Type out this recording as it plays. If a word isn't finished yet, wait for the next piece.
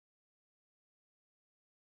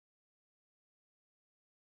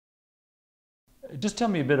Just tell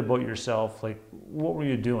me a bit about yourself. Like, what were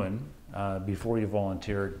you doing before you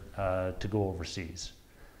volunteered to go overseas?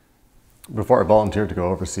 Before I volunteered to go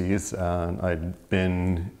overseas, I'd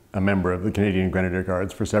been a member of the Canadian Grenadier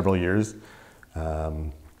Guards for several years.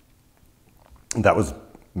 That was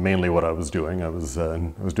mainly what I was doing. I was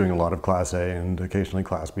doing a lot of Class A and occasionally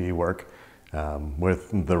Class B work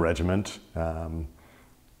with the regiment.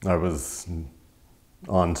 I was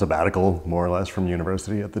on sabbatical, more or less, from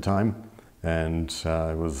university at the time, and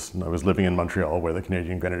I was living in Montreal, where the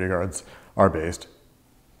Canadian Grenadier Guards are based.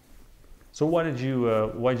 So why did you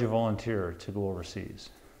volunteer to go overseas?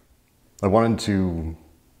 I wanted to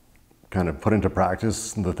kind of put into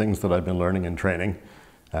practice the things that I've been learning in training.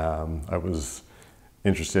 I was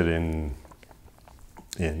interested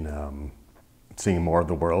in seeing more of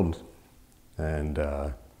the world, and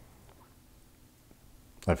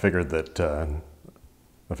I figured that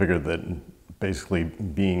basically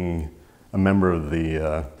being a member of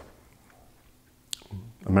the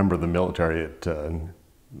military,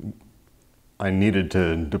 I needed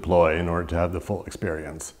to deploy in order to have the full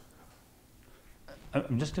experience.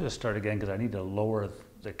 I'm just going to start again because I need to lower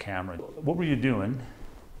the camera. What were you doing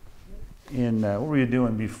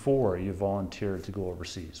before you volunteered to go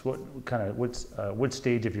overseas? What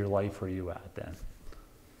stage of your life were you at then?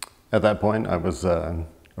 At that point, I was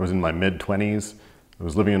in my mid-20s. I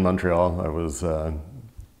was living in Montreal. I was a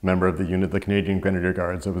member of the unit, the Canadian Grenadier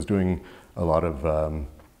Guards. I was doing a lot of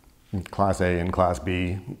Class A and Class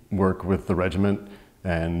B work with the regiment,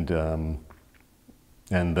 and then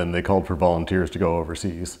they called for volunteers to go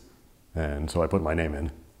overseas, and so I put my name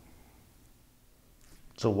in.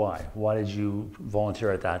 So why? Why did you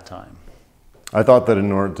volunteer at that time? I thought that in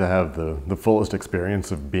order to have the fullest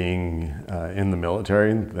experience of being in the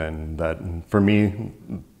military, then that, for me,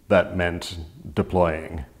 that meant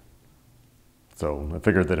deploying. So I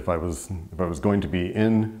figured that if I was going to be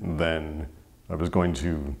in, then I was going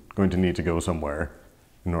to need to go somewhere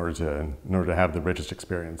in order to have the richest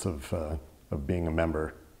experience of being a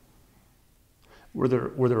member. Were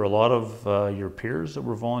there a lot of your peers that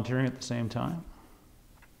were volunteering at the same time?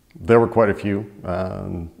 There were quite a few.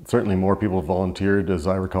 Certainly more people volunteered, as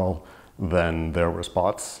I recall, than there were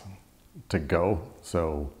spots to go.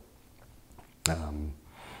 So,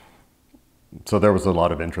 so there was a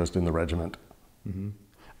lot of interest in the regiment. Mm-hmm.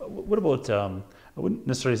 What about, I wouldn't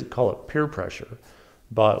necessarily call it peer pressure,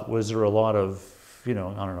 but was there a lot of, I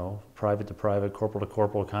don't know, private to private, corporal to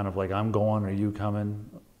corporal, kind of like, I'm going, are you coming?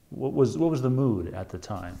 What was the mood at the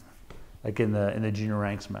time, like in the junior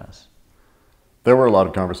ranks mess? There were a lot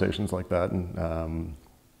of conversations like that, and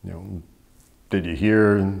did you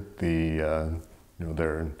hear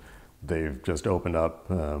they've just opened up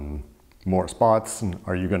more spots? And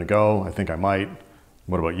are you going to go? I think I might.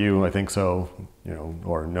 What about you? I think so.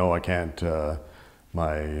 Or no, I can't.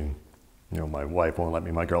 My wife won't let me.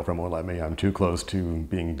 My girlfriend won't let me. I'm too close to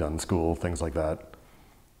being done school. Things like that.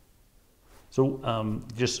 So,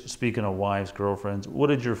 just speaking of wives, girlfriends, what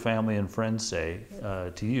did your family and friends say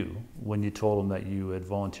to you when you told them that you had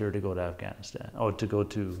volunteered to go to Afghanistan, or to go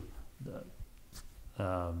to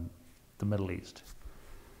the Middle East?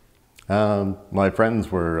 My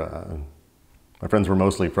friends were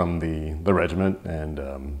mostly from the regiment,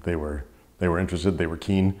 and they were interested. They were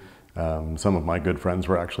keen. Some of my good friends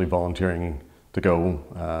were actually volunteering to go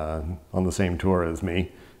on the same tour as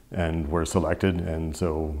me, and were selected, and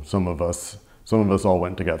so some of us all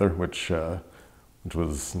went together, which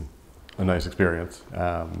was a nice experience.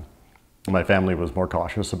 My family was more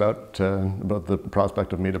cautious about the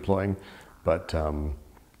prospect of me deploying, but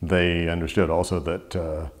they understood also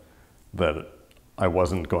that I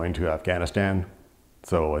wasn't going to Afghanistan,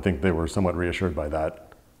 so I think they were somewhat reassured by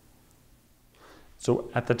that. So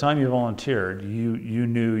at the time you volunteered, you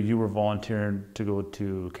knew you were volunteering to go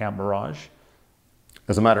to Camp Mirage?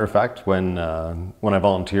 As a matter of fact, when I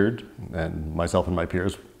volunteered, and myself and my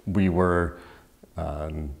peers, we were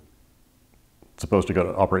supposed to go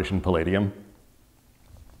to Operation Palladium,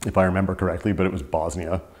 if I remember correctly, but it was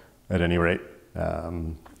Bosnia at any rate.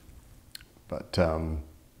 And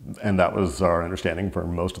that was our understanding for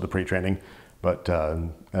most of the pre-training. But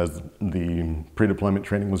as the pre-deployment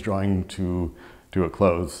training was drawing to a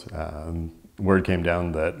close, word came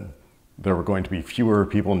down that there were going to be fewer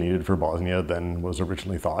people needed for Bosnia than was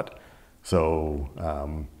originally thought. So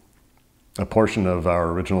a portion of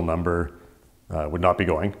our original number would not be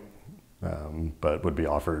going, but would be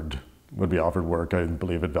offered work, I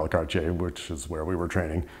believe, at Valcartier, which is where we were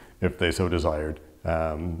training, if they so desired.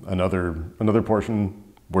 Another portion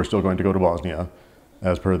were still going to go to Bosnia,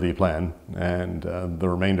 as per the plan, and the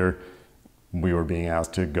remainder we were being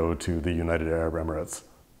asked to go to the United Arab Emirates.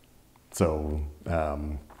 So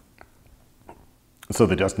so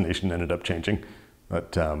the destination ended up changing,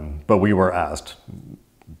 but we were asked,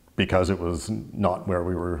 because it was not where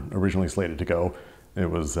we were originally slated to go. It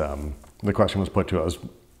was the question was put to us: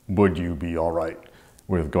 would you be all right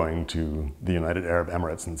with going to the United Arab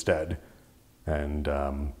Emirates instead?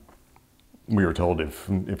 And we were told,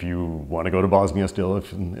 if you want to go to Bosnia still,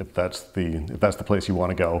 if that's the place you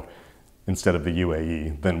want to go instead of the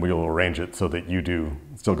UAE, then we'll arrange it so that you do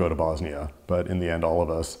still go to Bosnia. But in the end, all of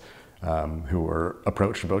us who were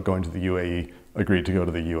approached about going to the UAE agreed to go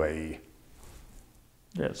to the UAE.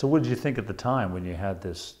 Yeah. So what did you think at the time when you had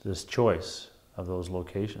this choice of those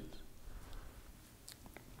locations?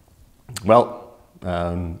 Well,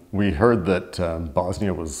 we heard that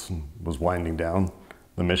Bosnia was winding down.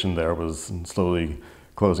 The mission there was slowly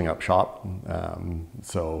closing up shop.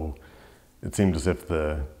 So it seemed as if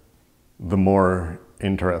the more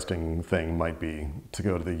interesting thing might be to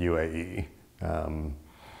go to the UAE.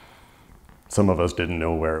 Some of us didn't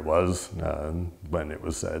know where it was when it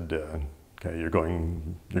was said, okay, you're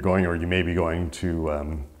going, or you may be going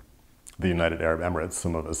to the United Arab Emirates.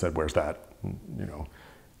 Some of us said, where's that? You know,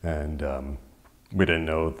 and we didn't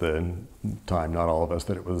know at the time, not all of us,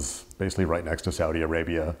 that it was basically right next to Saudi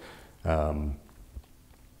Arabia,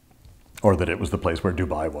 or that it was the place where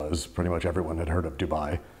Dubai was. Pretty much everyone had heard of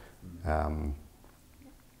Dubai.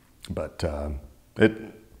 But it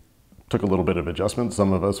took a little bit of adjustment.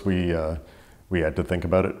 Some of us, we had to think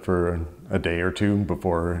about it for a day or two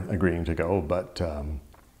before agreeing to go, but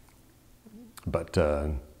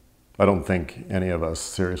I don't think any of us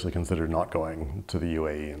seriously considered not going to the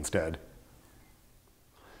UAE instead.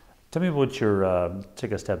 Tell me about your,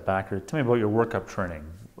 take a step back, or tell me about your workup training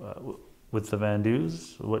with the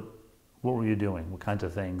Vandus. What were you doing? What kinds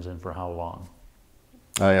of things, and for how long?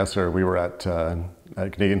 Yes, sir. We were at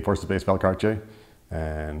Canadian Forces Base Valcartier,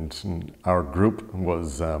 and our group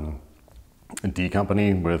was a D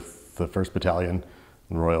Company with the 1st Battalion,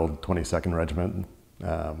 Royal 22nd Regiment,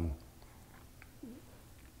 Royal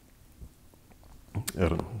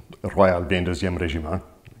 22e Régiment,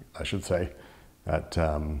 I should say.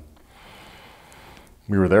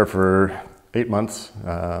 We were there for 8 months.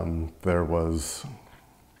 There was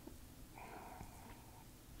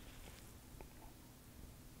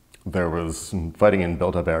fighting in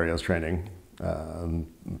built-up areas training.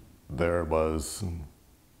 There was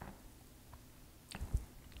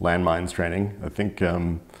landmines training. I think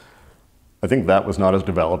that was not as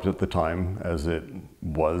developed at the time as it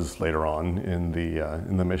was later on in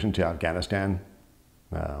the mission to Afghanistan.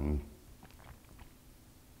 Let's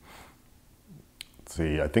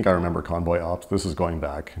see. I think I remember convoy ops. This is going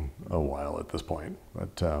back a while at this point,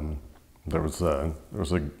 but there was a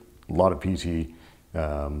lot of PT.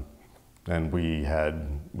 And we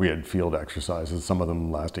had field exercises, some of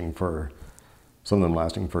them lasting for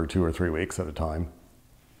 2 or 3 weeks at a time.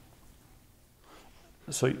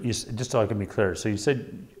 So just so I can be clear, so you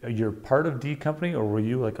said you're part of D Company, or were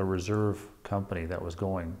you like a reserve company that was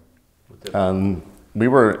going with it? We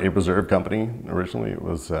were a reserve company originally. It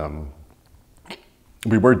was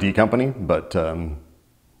we were D Company, but I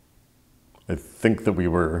think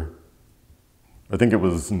that I think it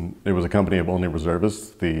was a company of only reservists.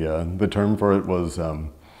 The term for it was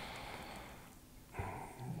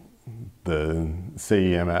the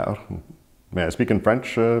CIMR. May I speak in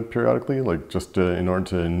French periodically, like just in order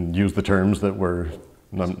to use the terms that were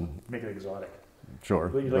make it exotic. Sure.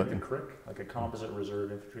 But you like the CRIC, like a Composite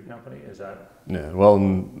Reserve Infantry Company, is that? Yeah. Well,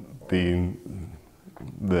 the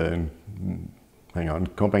hang on,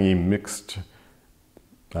 Compagnie Mixte.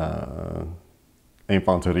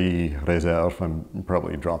 Infanterie Reserve. I'm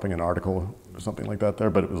probably dropping an article or something like that there,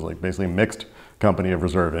 but it was like basically mixed company of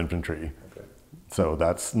reserve infantry. Okay. So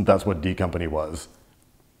that's what D Company was.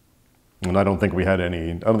 And I don't think we had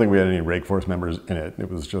any Reg Force members in it. It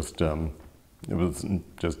was just D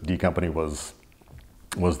Company was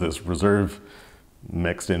this reserve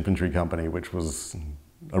mixed infantry company, which was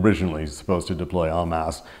originally supposed to deploy en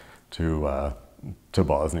masse to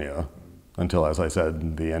Bosnia, until, as I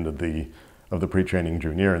said, the end of the pre-training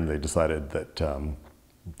drew near, and they decided that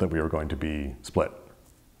we were going to be split.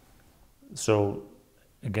 So,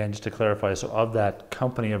 again, just to clarify, so of that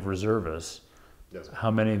company of reservists, yes,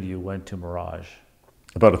 how many of you went to Mirage?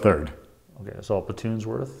 About a third. Okay, so a platoon's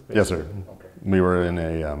worth? Basically? Yes, sir. Okay. We were in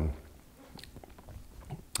a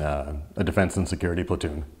defense and security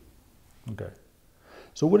platoon. Okay.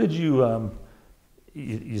 So what did you,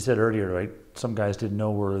 you said earlier, right, some guys didn't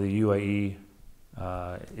know where the UAE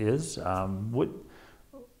is. What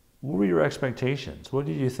were your expectations? What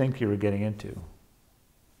did you think you were getting into?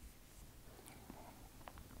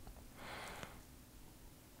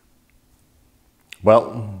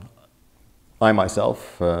 Well, I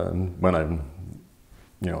myself, when I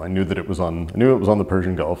knew that it was on, I knew it was on the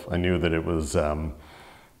Persian Gulf. I knew that it was a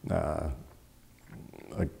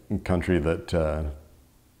country that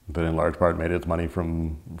that in large part made its money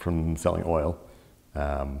from selling oil.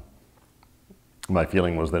 My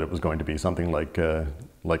feeling was that it was going to be something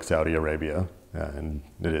like Saudi Arabia, and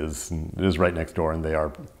it is right next door, and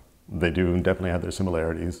they do definitely have their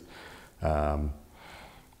similarities.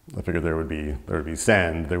 I figured there would be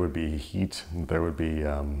sand, there would be heat, there would be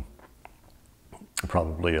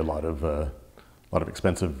probably a lot of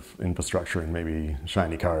expensive infrastructure and maybe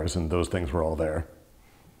shiny cars, and those things were all there.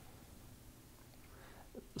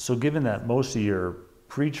 So given that most of your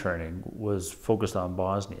pre-training was focused on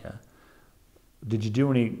Bosnia, did you do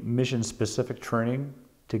any mission-specific training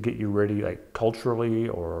to get you ready, like culturally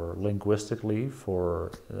or linguistically,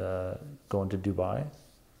 for going to Dubai?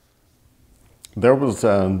 There was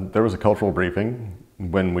a cultural briefing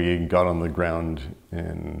when we got on the ground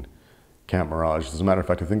in Camp Mirage. As a matter of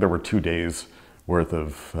fact, I think there were 2 days worth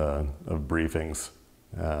of briefings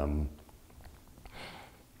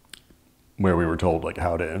where we were told like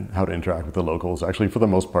how to interact with the locals. Actually, for the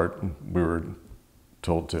most part, we were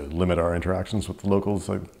told to limit our interactions with the locals.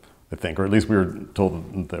 I think, or at least we were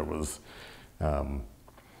told that there was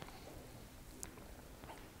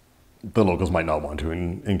the locals might not want to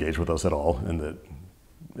engage with us at all, and that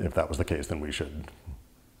if that was the case, then we should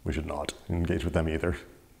not engage with them either.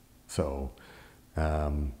 So, but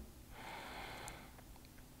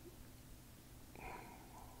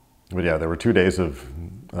yeah, there were 2 days of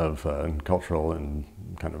cultural and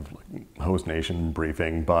kind of like host nation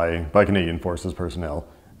briefing by Canadian Forces personnel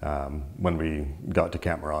when we got to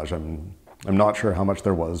Camp Mirage. I'm not sure how much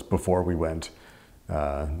there was before we went.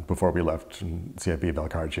 Before we left CFB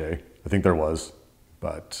Valcartier. I think there was,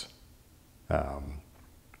 but I'm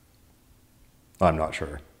not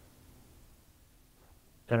sure.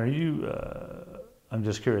 And are you, I'm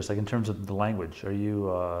just curious, like in terms of the language, are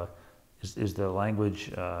you, is the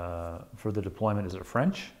language for the deployment, is it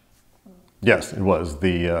French? Yes, it was.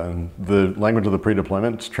 The language of the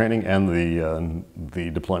pre-deployment training and the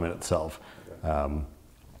deployment itself. Okay.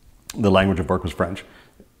 The language of work was French.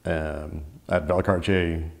 At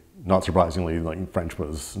Valcartier, not surprisingly, like French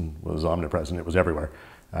was omnipresent. It was everywhere.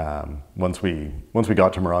 Once we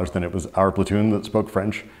got to Mirage, then it was our platoon that spoke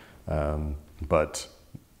French, but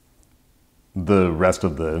the rest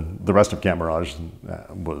of Camp Mirage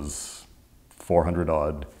was 400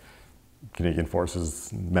 odd Canadian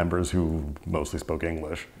Forces members who mostly spoke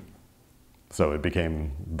English. So it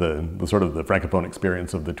became the sort of the francophone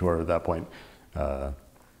experience of the tour at that point.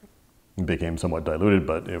 Became somewhat diluted,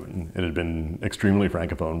 but it had been extremely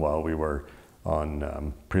francophone while we were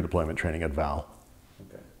on pre-deployment training at Val.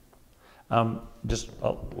 Okay. Just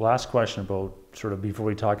a last question about sort of before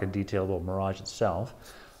we talk in detail about Mirage itself.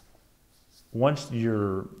 Once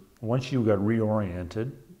you got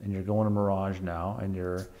reoriented and you're going to Mirage now,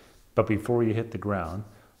 but before you hit the ground,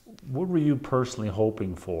 what were you personally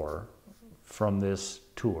hoping for from this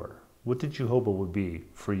tour? What did you hope it would be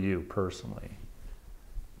for you personally?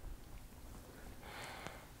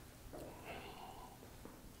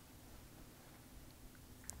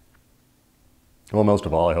 Well, most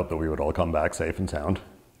of all, I hope that we would all come back safe and sound.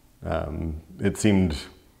 It seemed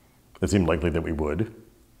likely that we would,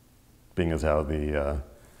 being as how the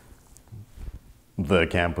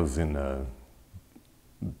camp was in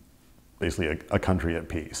basically a country at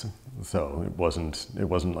peace. So it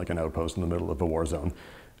wasn't like an outpost in the middle of a war zone.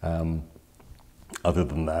 Other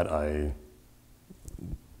than that, I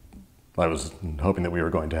was hoping that we were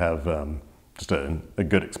going to have just a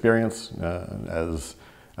good experience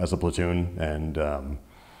as a platoon and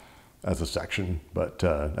as a section. But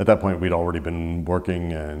at that point, we'd already been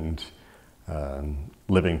working and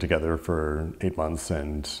living together for 8 months,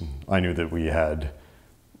 and I knew that we had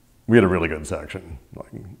a really good section,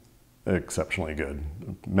 like exceptionally good.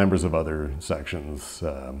 Members of other sections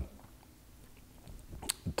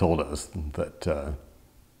told us that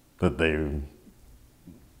they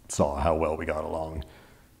saw how well we got along.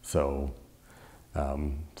 So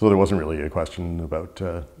there wasn't really a question about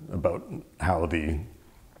how the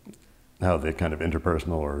kind of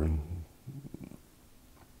interpersonal or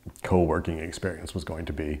co-working experience was going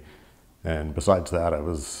to be. And besides that, I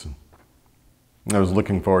was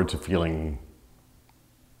looking forward to feeling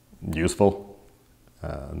useful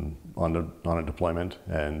on a deployment,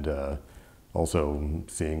 and also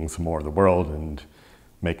seeing some more of the world and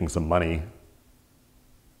making some money.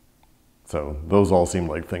 So those all seemed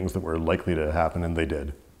like things that were likely to happen, and they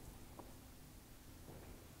did.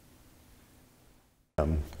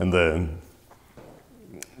 And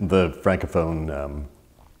the francophone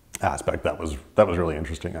aspect, that was really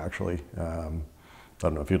interesting, actually. I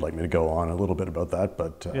don't know if you'd like me to go on a little bit about that,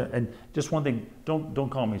 but yeah. And just one thing, don't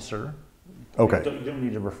call me sir. Okay. You don't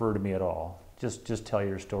need to refer to me at all. Just tell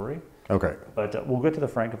your story. Okay. But we'll get to the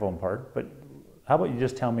francophone part. But how about you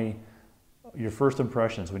just tell me your first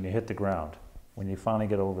impressions when you hit the ground, when you finally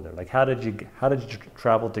get over there? Like, how did you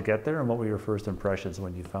travel to get there, and what were your first impressions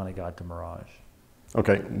when you finally got to Mirage?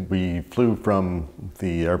 Okay, we flew from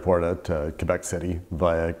the airport at Quebec City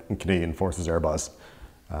via Canadian Forces Airbus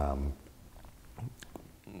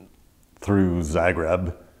through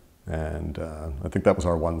Zagreb, and I think that was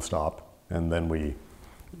our one stop, and then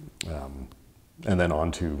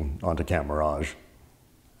onto Camp Mirage,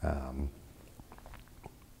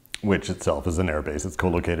 which itself is an airbase. It's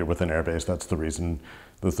co-located with an airbase. That's the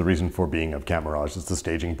reason for being of Camp Mirage. It's the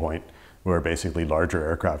staging point where basically larger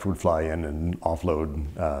aircraft would fly in and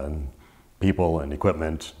offload people and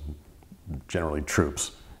equipment, generally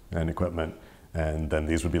troops and equipment, and then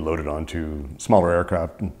these would be loaded onto smaller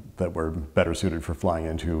aircraft that were better suited for flying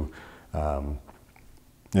into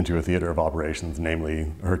a theater of operations,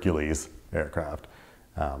 namely Hercules aircraft.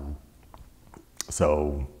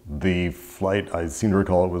 So the flight, I seem to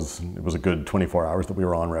recall it was a good 24 hours that we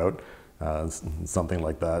were en route, something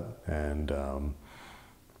like that, and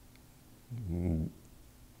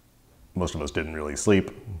most of us didn't really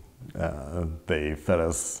sleep. They fed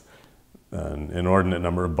us an inordinate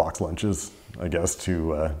number of box lunches, I guess,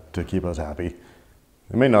 to keep us happy.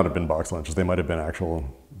 It may not have been box lunches. They might have been actual,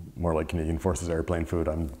 more like Canadian Forces airplane food.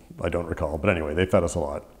 I don't recall. But anyway, they fed us a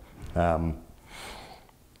lot. And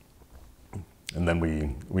then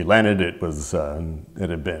we landed. It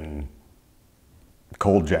had been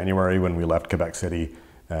cold January when we left Quebec City,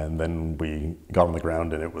 and then we got on the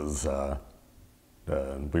ground, and it was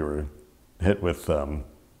we were hit with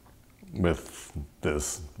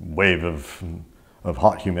this wave of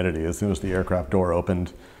hot humidity as soon as the aircraft door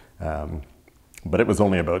opened. But it was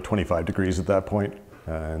only about 25 degrees at that point,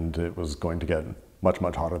 and it was going to get much,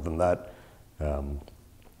 much hotter than that. I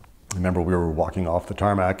remember we were walking off the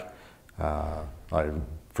tarmac. I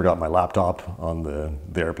forgot my laptop on the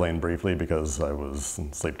airplane briefly because I was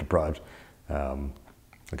sleep deprived. I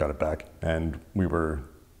got it back, and we were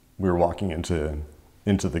walking into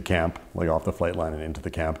the camp, like off the flight line and into the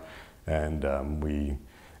camp, and we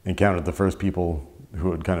encountered the first people who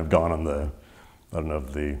had kind of gone on the, I don't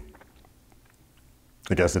know,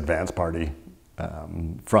 I guess, advance party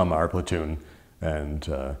from our platoon, and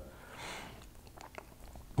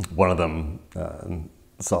one of them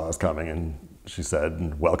saw us coming, and she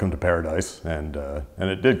said, "Welcome to paradise," and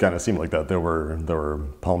it did kind of seem like that. There were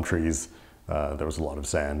palm trees, there was a lot of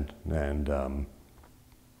sand, and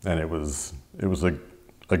it was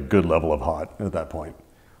a good level of hot at that point.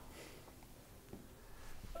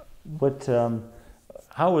 What?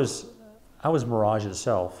 How was Mirage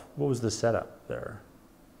itself? What was the setup there,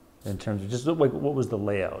 in terms of just like what was the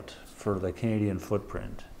layout for the Canadian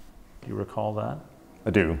footprint? Do you recall that? I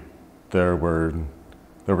do. There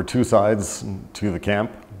were two sides to the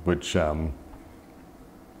camp, which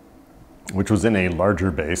was in a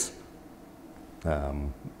larger base, but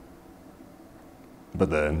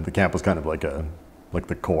the camp was kind of like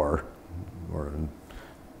the core, or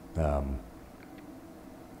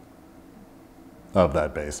of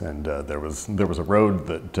that base, and there was a road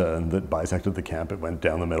that bisected the camp. It went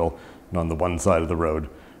down the middle, and on the one side of the road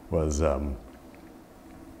was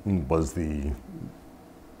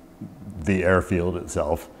the airfield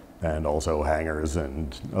itself, and also hangars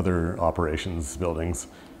and other operations buildings.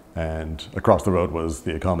 And across the road was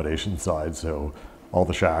the accommodation side, so all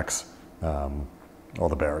the shacks, all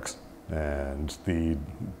the barracks, and the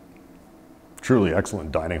truly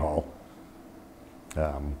excellent dining hall.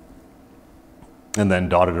 And then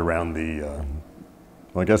dotted around the,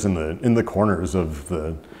 well, I guess in the corners of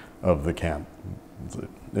the camp.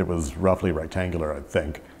 It was roughly rectangular, I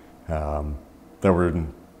think. There were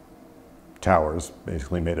towers,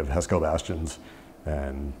 basically made of Hesco bastions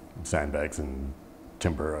and sandbags and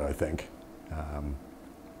timber, I think,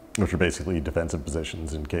 which are basically defensive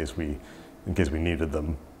positions in case we needed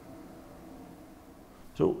them.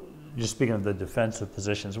 So, just speaking of the defensive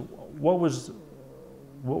positions, what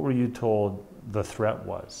were you told the threat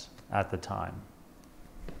was at the time?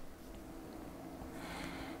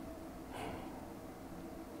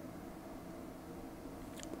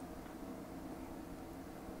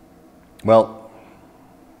 Well,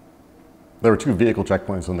 there were two vehicle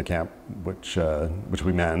checkpoints on the camp, which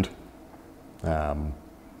we manned.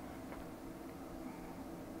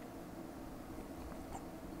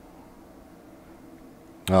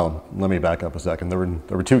 Well, let me back up a second. There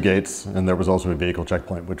were 2 gates, and there was also a vehicle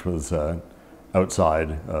checkpoint, which was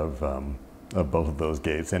outside of both of those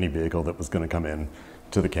gates. Any vehicle that was going to come in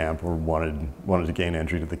to the camp or wanted to gain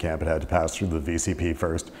entry to the camp, it had to pass through the VCP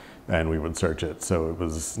first, and we would search it. So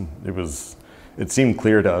it seemed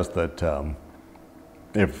clear to us that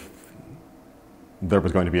if there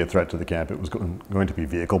was going to be a threat to the camp, it was going to be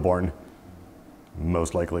vehicle-borne,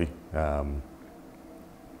 most likely.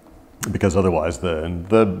 Because otherwise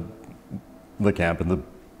the camp and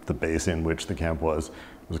the base in which the camp was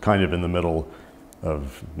kind of in the middle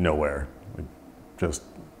of nowhere, like just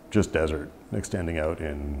desert extending out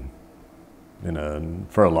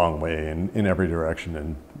for a long way in every direction,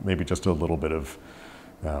 and maybe just a little bit of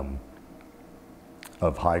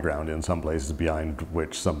high ground in some places behind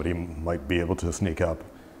which somebody might be able to sneak up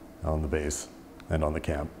on the base and on the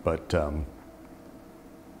camp, but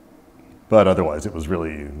otherwise it was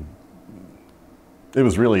really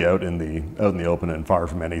out in the open and far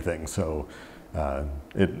from anything. So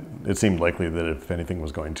it seemed likely that if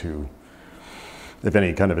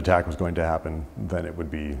any kind of attack was going to happen, then it would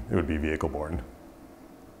be vehicle borne.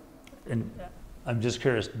 And I'm just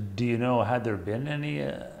curious, do you know, had there been any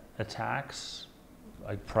attacks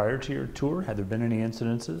like prior to your tour? Had there been any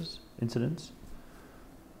incidents?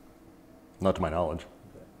 Not to my knowledge.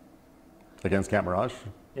 Okay. Against Camp Mirage?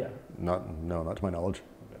 Yeah. Not to my knowledge.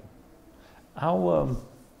 Okay. How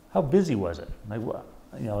busy was it? Like,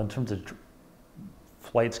 in terms of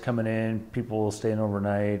flights coming in, people staying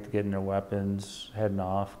overnight, getting their weapons, heading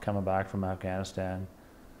off, coming back from Afghanistan.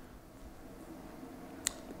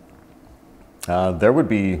 There would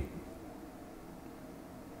be,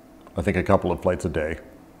 I think, a couple of flights a day,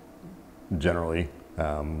 generally.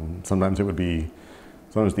 Sometimes the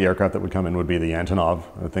aircraft that would come in would be the Antonov,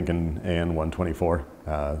 I think an AN-124.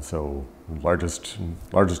 So largest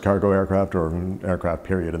cargo aircraft or aircraft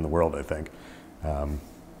period in the world, I think.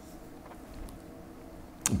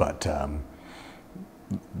 But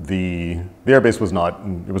the airbase was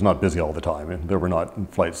not busy all the time. There were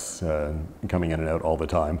not flights coming in and out all the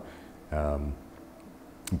time.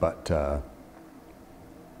 But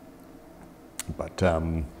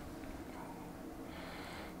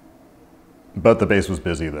the base was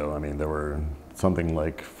busy, though. I mean, there were something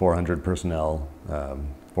like 400 personnel,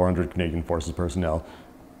 400 Canadian Forces personnel,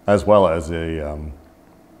 as well as a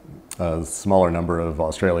smaller number of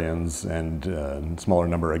Australians and a smaller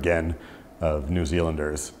number again of New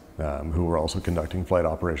Zealanders who were also conducting flight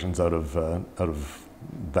operations out of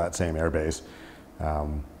that same airbase.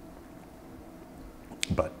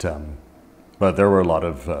 But there were a lot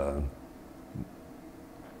of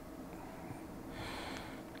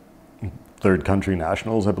third country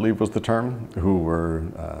nationals, I believe was the term, who were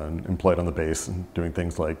employed on the base doing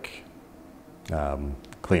things like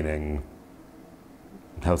cleaning,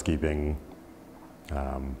 housekeeping,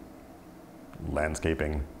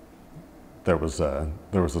 landscaping. There was a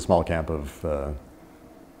small camp of,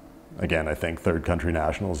 again, I think third country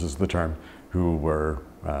nationals is the term, who were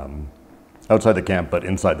outside the camp but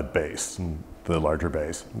inside the base, the larger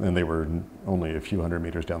base, and they were only a few hundred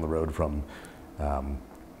meters down the road from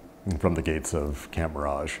the gates of Camp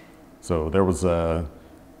Mirage. So there was a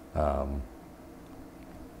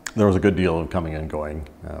good deal of coming and going.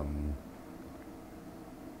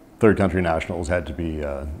 Third country nationals had to be,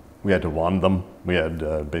 we had to wand them. We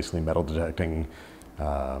had basically metal detecting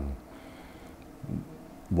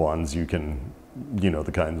wands. You know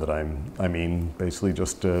the kind that I mean, basically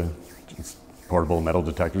just portable metal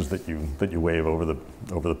detectors that you wave over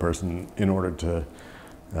the person in order to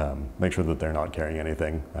make sure that they're not carrying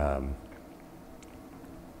anything.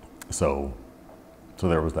 So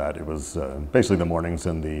there was that. It was basically the mornings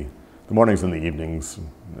and the evenings,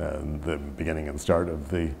 the beginning and start of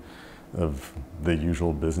the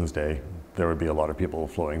usual business day. There would be a lot of people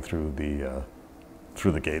flowing through the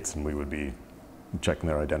gates, and we would be checking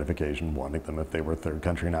their identification, wanting them if they were third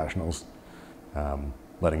country nationals,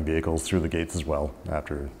 letting vehicles through the gates as well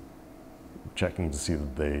after checking to see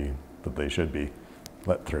that they should be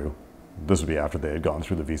let through. This would be after they had gone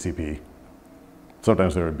through the VCP.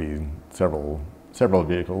 Sometimes there would be several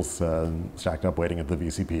vehicles stacked up waiting at the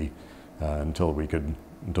VCP until we could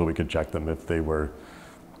check them. If they were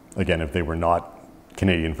not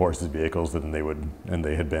Canadian Forces vehicles, then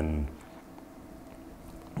they had been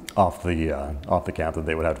off the camp, that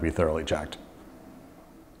they would have to be thoroughly checked.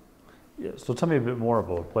 Yeah, so tell me a bit more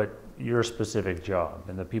about what your specific job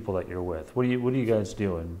and the people that you're with. What are you guys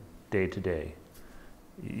doing day to day?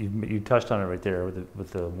 You touched on it right there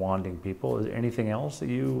with the wanding people. Is there anything else that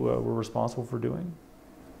you were responsible for doing?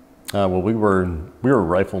 Well, we were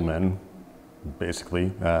riflemen,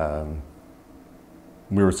 basically.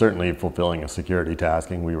 we were certainly fulfilling a security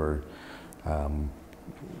tasking. We were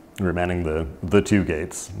manning the two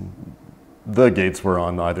gates. The gates were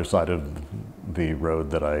on either side of the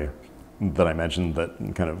road that I mentioned that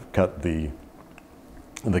kind of cut the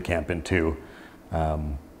camp in two.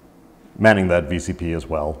 Manning that VCP as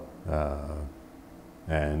well,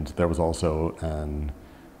 and there was also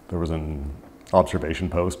an observation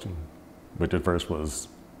post, which at first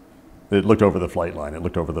it looked over the flight line. It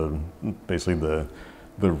looked over basically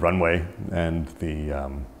the runway and the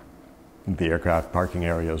aircraft parking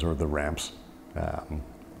areas or the ramps.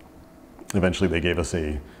 Eventually, they gave us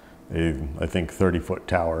I think 30-foot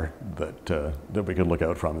tower that we could look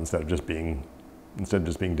out from instead of just being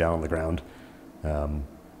down on the ground.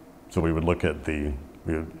 So we would look at the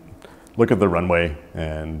runway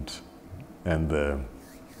and the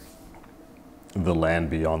land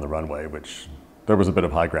beyond the runway, which there was a bit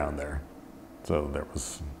of high ground there, so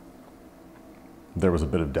there was a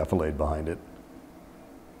bit of defilade behind it.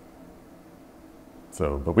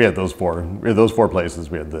 So, but we had those four places.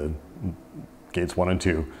 We had the gates 1 and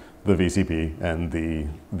 2, the VCP, and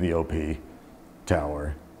the OP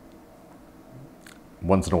tower.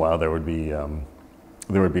 Once in a while, there would be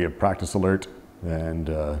a practice alert, and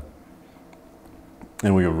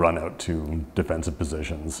we would run out to defensive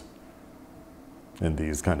positions in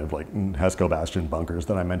these kind of like Hesco Bastion bunkers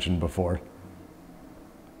that I mentioned before.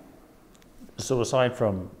 So aside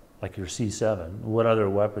from like your C7, what other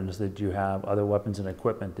weapons did you have? Other weapons and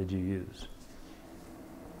equipment did you use?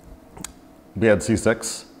 We had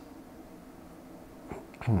C6.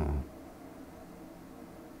 I'm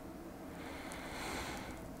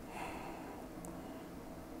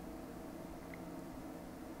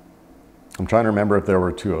trying to remember if there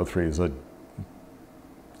were 203s. I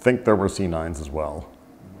think there were C9s as well.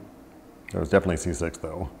 There was definitely C6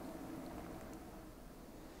 though.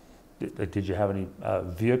 Did you have any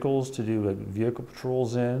vehicles to do like vehicle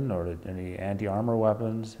patrols in, or any anti-armor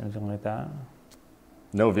weapons, anything like that?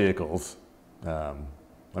 No vehicles. I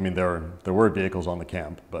mean, there were vehicles on the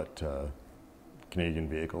camp, but Canadian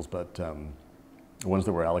vehicles, but the ones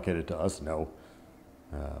that were allocated to us, no.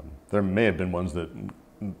 There may have been ones that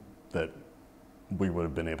we would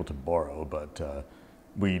have been able to borrow, but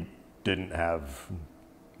we didn't have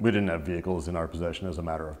vehicles in our possession as a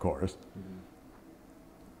matter of course.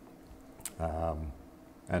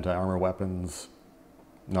 Anti-armor weapons,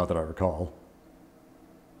 not that I recall.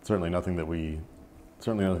 Certainly nothing that we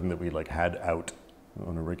like had out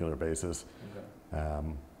on a regular basis.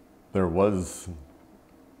 Okay. There was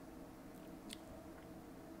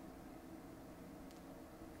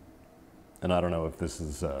and I don't know if this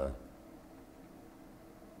is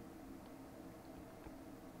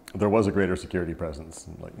there was a greater security presence,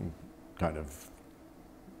 like kind of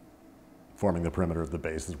forming the perimeter of the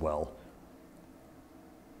base as well.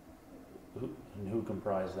 Who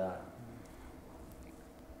comprised that?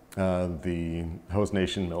 The host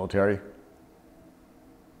nation military.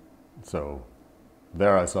 So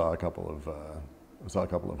there I saw a couple of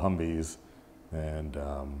Humvees and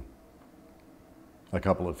a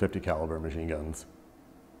couple of 50 caliber machine guns.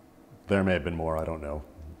 There may have been more, I don't know.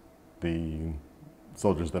 The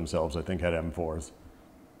soldiers themselves, I think, had M4s.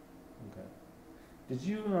 Okay. Did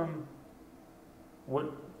you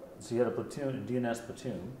so you had a platoon, a DNS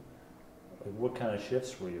platoon. Like what kind of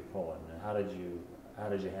shifts were you pulling, and how did you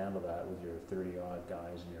handle that with your 30-odd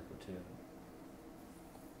guys in your platoon?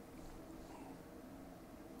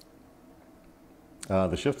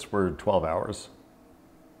 The shifts were 12 hours.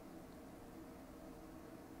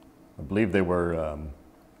 I believe they were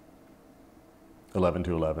 11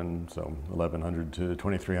 to 11, so 1,100 to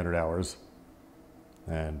 2,300 hours,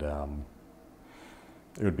 and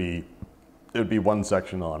it would be one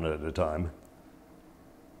section on it at a time.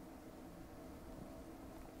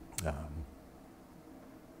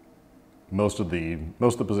 Most of the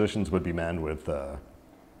positions would be manned with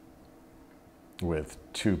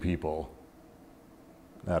 2 people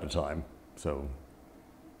at a time. So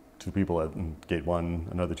 2 people at gate 1,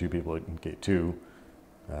 another 2 people at gate 2,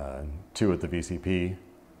 2 at the VCP,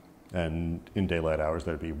 and in daylight hours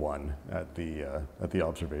there'd be 1 at the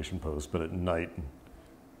observation post. But at night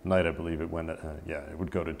I believe it went. It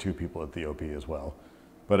would go to 2 people at the OP as well.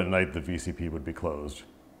 But at night the VCP would be closed,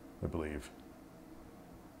 I believe.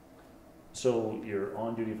 So you're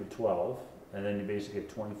on duty for 12, and then you basically get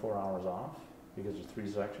 24 hours off because there's 3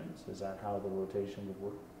 sections. Is that how the rotation would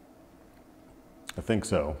work? I think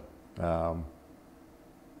so.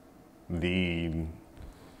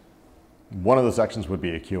 One of the sections would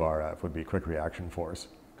be a QRF, would be Quick Reaction Force.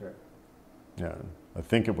 Okay. Yeah, I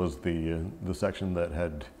think it was the section that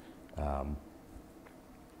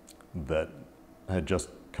had just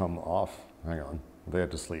come off. Hang on, they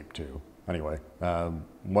had to sleep too. Anyway,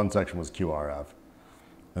 one section was QRF,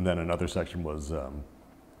 and then another section was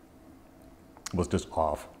just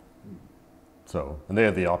off. So, and they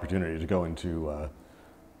had the opportunity to go into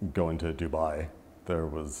Dubai. There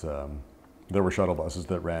were shuttle buses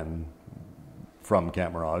that ran from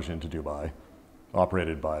Camp Mirage into Dubai,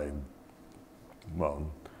 operated by,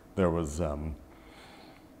 well, there was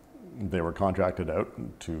they were contracted out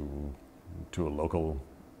to a local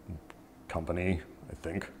company, I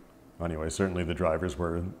think. Anyway, certainly the drivers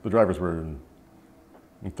were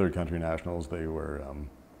third country nationals. They were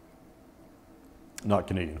not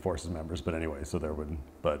Canadian Forces members, but anyway, so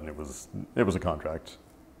it was a contract.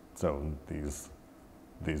 So these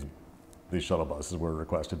shuttle buses were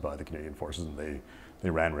requested by the Canadian Forces, and they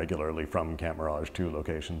ran regularly from Camp Mirage to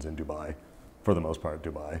locations in Dubai, for the most part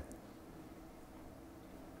Dubai.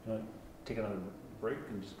 Can I take another break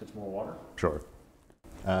and just get some more water? Sure.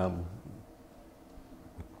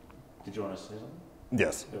 Did you want to say something?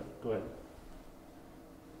 Yes. Yeah, go ahead.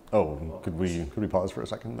 Oh, could we pause for a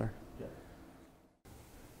second there?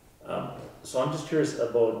 Yeah. So I'm just curious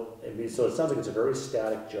about, so it sounds like it's a very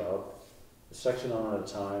static job, a section on at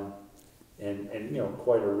a time, and you know,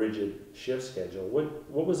 quite a rigid shift schedule.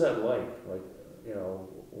 What was that like? Like, you know,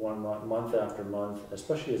 month after month,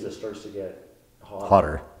 especially as it starts to get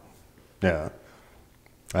hotter. Yeah.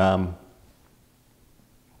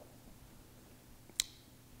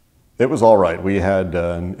 It was all right. We had,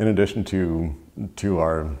 in addition to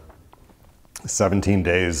our 17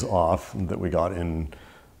 days off that we got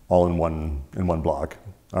all in one block,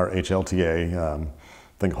 our HLTA, I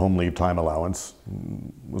think home leave time allowance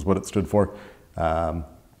was what it stood for.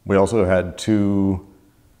 We also had two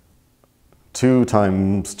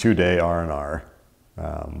times 2 day R&R,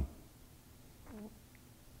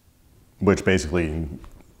 which basically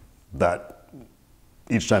that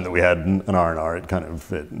each time that we had an R&R, it kind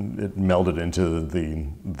of it melded into the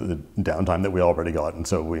downtime that we already got, and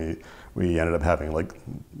so we ended up having like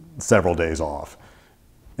several days off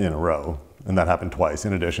in a row, and that happened twice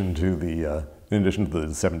in addition to the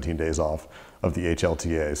 17 days off of the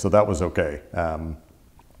HLTA. So that was okay,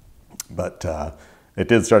 but it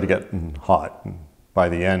did start to get hot by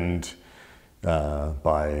the end,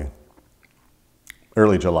 by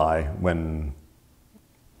early July when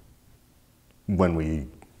we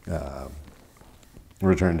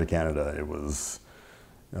returned to Canada. It was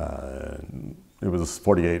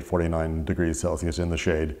 48, 49 degrees Celsius in the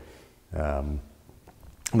shade.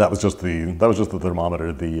 That was just the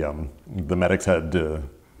thermometer. The medics had a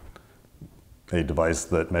device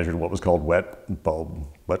that measured what was called wet bulb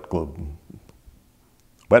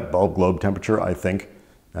globe temperature, I think,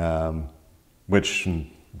 which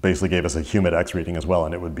basically gave us a humidex reading as well,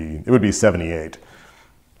 and it would be 78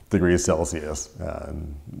 degrees Celsius.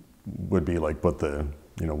 Would be like what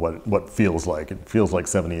what feels like. It feels like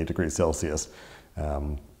 78 degrees Celsius.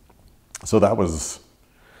 So that was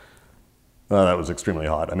extremely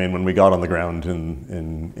hot. I mean, when we got on the ground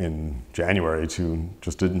in January, to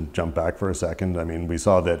jump back for a second, I mean, we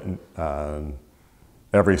saw that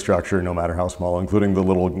every structure, no matter how small, including the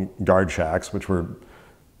little guard shacks, which were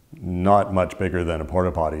not much bigger than a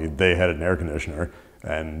porta potty, they had an air conditioner.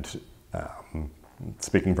 And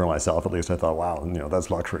speaking for myself, at least, I thought, wow,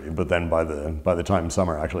 that's luxury. But then by the time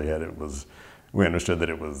summer actually hit, we understood that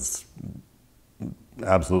it was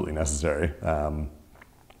absolutely necessary.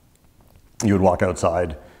 You would walk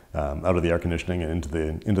outside, out of the air conditioning and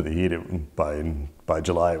into the heat. By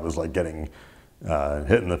July, it was like getting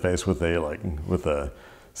hit in the face with a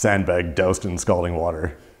sandbag doused in scalding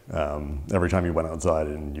water every time you went outside,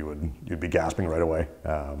 and you'd be gasping right away.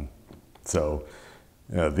 So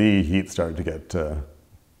the heat started to get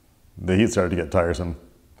tiresome.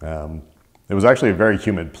 It was actually a very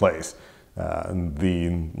humid place.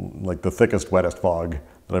 The thickest, wettest fog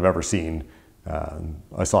that I've ever seen.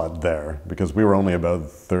 I saw it there because we were only about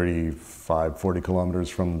 35, 40 kilometers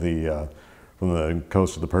from the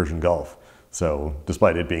coast of the Persian Gulf. So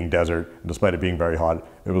despite it being desert, despite it being very hot,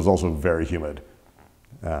 it was also very humid.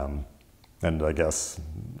 And I guess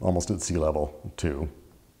almost at sea level too.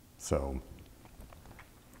 So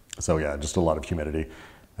yeah, just a lot of humidity.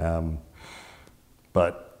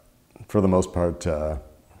 But for the most part, it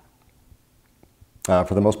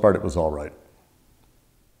was all right.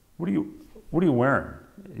 What are you wearing?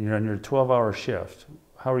 On your 12-hour shift,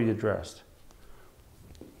 how are you dressed?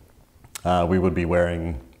 We would be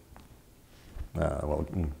wearing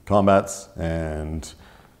combats and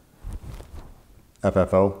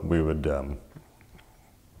FFO. We would. I'm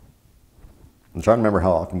trying to remember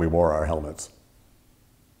how often we wore our helmets.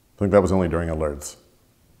 I think that was only during alerts.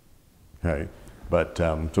 Okay. But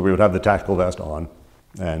so we would have the tactical vest on,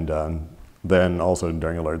 and then also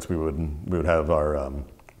during alerts we would have our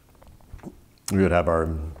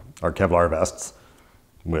Kevlar vests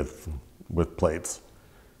with plates.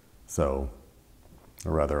 So,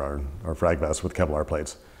 or rather our frag vests with Kevlar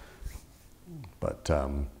plates. But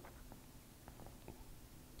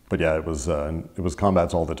yeah, it was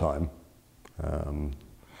combats all the time.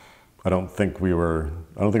 I don't think we were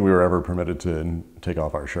ever permitted to take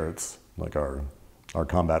off our shirts, like our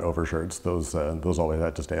combat overshirts. Those always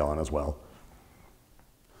had to stay on as well.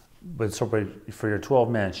 But so for your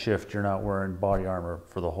 12-man shift, you're not wearing body armor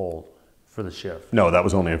for the shift? No, that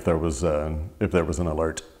was only if there was an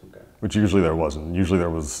alert, okay. Which usually there wasn't.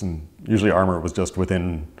 Usually armor was just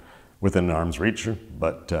within arm's reach,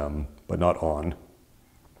 but not on.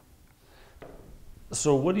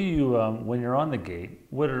 So what do you, when you're on the gate,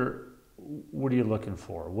 what are you looking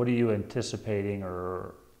for? What are you anticipating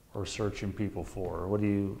or searching people for?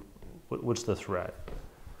 What's the threat?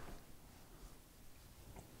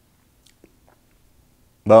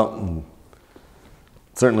 Well,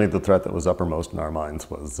 certainly the threat that was uppermost in our minds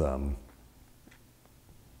was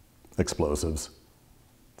explosives.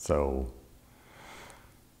 So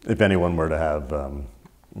if anyone were to have,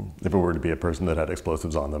 if it were to be a person that had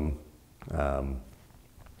explosives on them,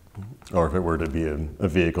 or if it were to be a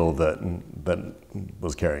vehicle that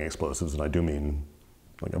was carrying explosives, and I do mean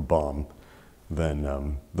like a bomb,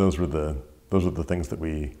 then those were the things that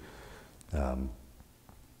we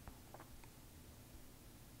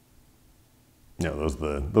those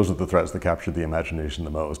are the threats that captured the imagination the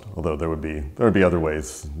most. Although there would be other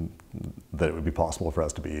ways that it would be possible for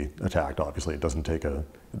us to be attacked. Obviously, it doesn't take a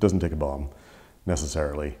bomb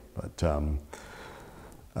necessarily, but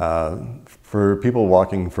for people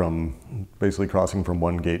basically crossing from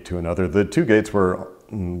one gate to another, the two gates were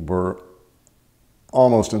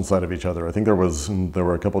almost inside of each other. I think there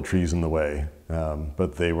were a couple trees in the way,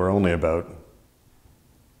 but they were only they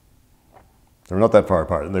were not that far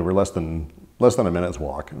apart. They were less than a minute's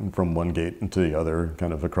walk from one gate to the other,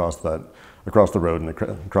 kind of across the road and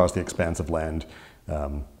across the expanse of land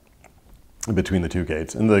between the two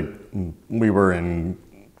gates. And we were in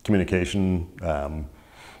communication.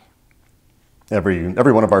 Every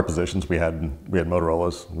one of our positions, we had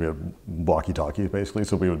Motorola's, we had walkie-talkies basically,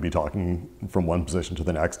 so we would be talking from one position to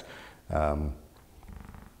the next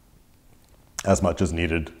as much as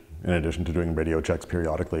needed, in addition to doing radio checks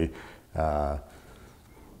periodically.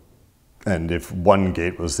 And if one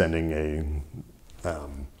gate was sending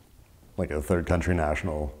like a third country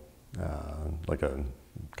national, like a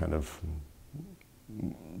kind of,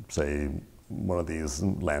 say, one of these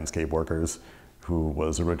landscape workers who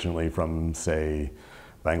was originally from, say,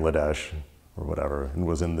 Bangladesh or whatever, and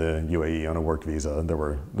was in the UAE on a work visa, there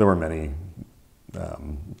were many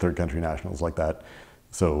third country nationals like that.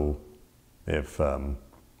 So if one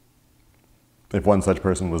such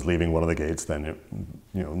person was leaving one of the gates, then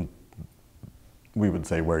we would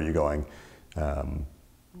say, "Where are you going?"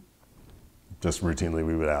 Just routinely,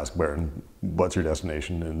 we would ask, "What's your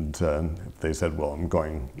destination?" And if they said, "Well, I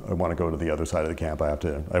want to go to the other side of the camp. I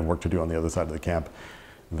have work to do on the other side of the camp,"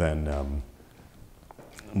 then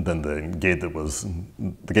the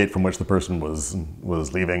gate from which the person was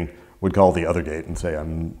leaving would call the other gate and say,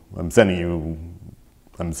 "I'm sending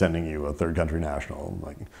you a third country national.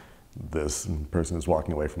 Like, this person is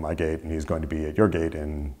walking away from my gate, and he's going to be at your gate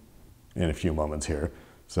in a few moments here."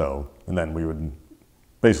 So, and then we would,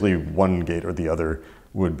 basically one gate or the other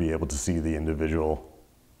would be able to see the individual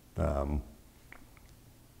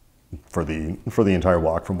for the entire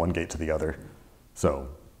walk from one gate to the other. So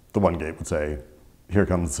the one gate would say, here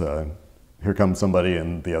comes somebody,"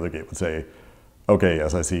 and the other gate would say, "Okay,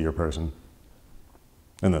 yes, I see your person."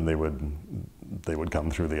 And then they would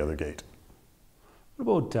come through the other gate.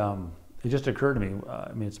 What about, it just occurred to me,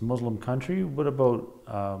 I mean, it's a Muslim country. What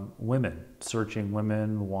about women, searching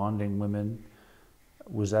women, wanding women?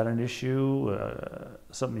 Was that an issue?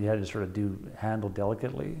 Something you had to sort of handle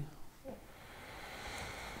delicately?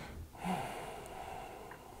 I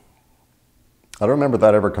don't remember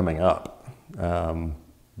that ever coming up.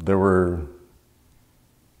 There were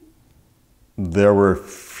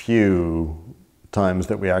few times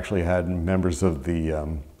that we actually had members of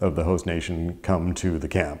the host nation come to the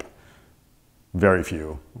camp. Very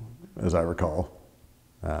few, as I recall.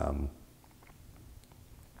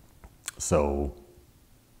 So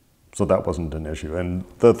that wasn't an issue. And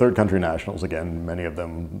the third country nationals, again, many of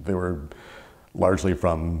them, they were largely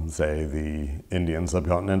from, say, the Indian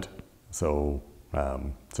subcontinent. So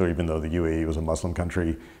even though the UAE was a Muslim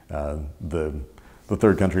country, the the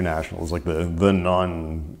third country nationals, like the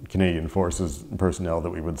non-Canadian Forces personnel that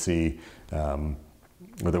we would see, or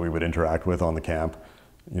that we would interact with on the camp,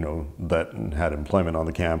 you know, that had employment on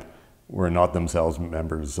the camp, were not themselves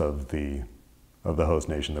members of the host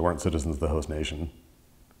nation. They weren't citizens of the host nation.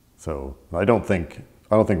 So I don't think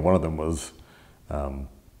one of them was. I'm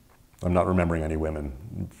not remembering any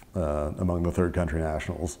women among the third country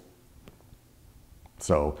nationals.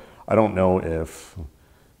 So I don't know if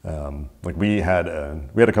like we had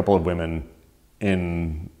a couple of women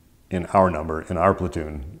in our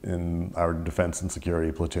platoon, in our defense and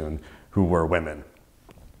security platoon, who were women.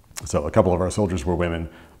 So a couple of our soldiers were women.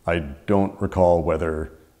 I don't recall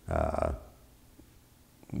whether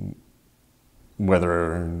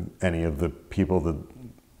any of the people that,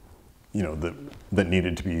 you know, that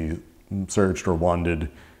needed to be searched or wanted,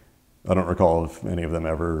 I don't recall if any of them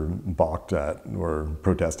ever balked at or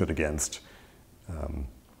protested against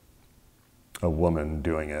a woman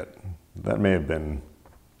doing it. That may have been,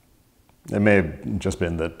 it may have just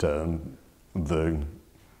been that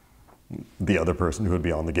the other person who would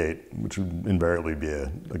be on the gate, which would invariably be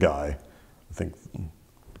a guy, I think,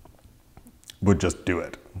 would just do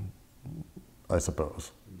it, I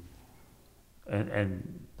suppose.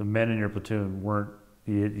 And the men in your platoon weren't,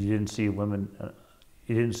 you didn't see women,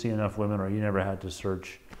 you didn't see enough women, or you never had to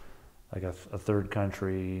search like a third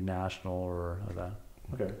country national or like that?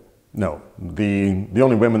 Okay. No, the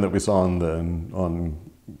only women that we saw on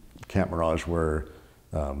Camp Mirage were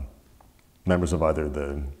members of either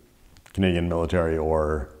the Canadian military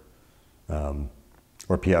or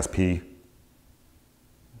PSP,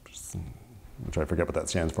 which I forget what that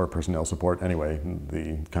stands for, personnel support. Anyway,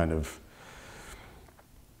 the kind of,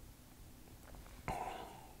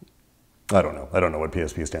 I don't know what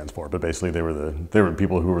PSP stands for, but basically they were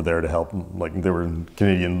people who were there to help, like they were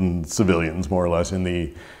Canadian civilians more or less in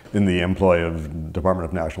the employ of Department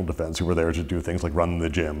of National Defense, who were there to do things like run the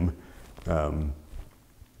gym,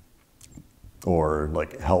 or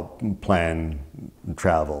like help plan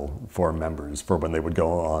travel for members for when they would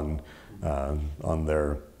go on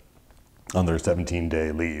their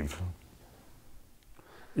 17-day leave.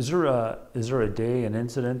 Is there a day, an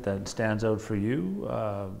incident that stands out for you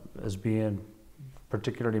as being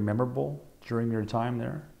particularly memorable during your time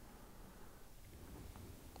there?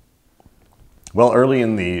 Well, early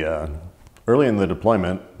in the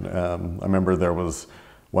deployment, I remember there was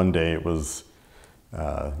one day. It was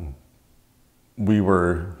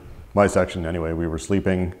my section anyway. We were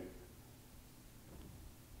sleeping.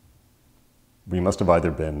 We must have either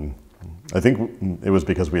been, I think it was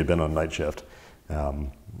because we had been on night shift.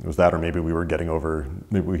 It was that, or maybe we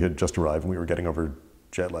had just arrived and we were getting over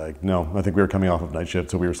jet lag. No, I think we were coming off of night shift,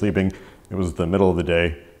 so we were sleeping. It was the middle of the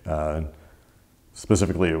day.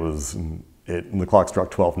 Specifically, the clock struck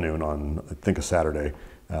 12 noon on, I think, a Saturday,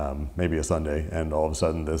 maybe a Sunday, and all of a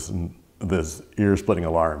sudden this ear-splitting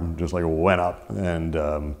alarm just like went up, and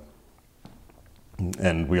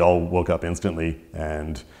we all woke up instantly,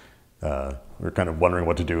 and we were kind of wondering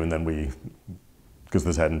what to do, and then because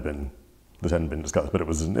this hadn't been discussed, but it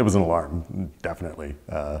was an alarm, definitely,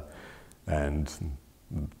 and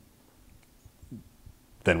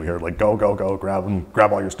then we heard like go,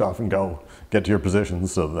 grab all your stuff and go, get to your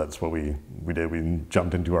positions. So that's what we did. We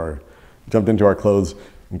jumped into our clothes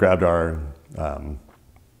and grabbed our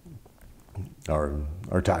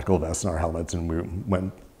tactical vests and our helmets, and we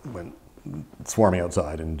went swarming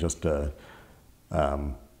outside, and just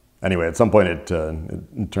anyway, at some point it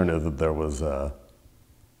turned out that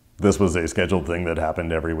this was a scheduled thing that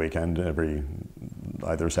happened every weekend,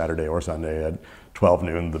 either Saturday or Sunday at 12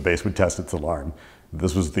 noon. The base would test its alarm.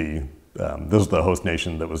 This was the host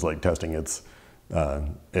nation that was like testing its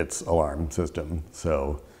alarm system.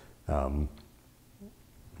 So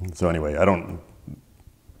anyway, I don't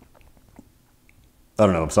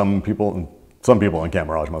know. Some people in Camp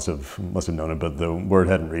Mirage must have known it, but the word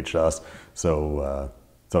hadn't reached us. So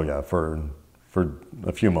yeah, for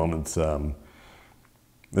a few moments,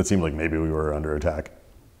 it seemed like maybe we were under attack.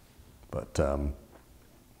 But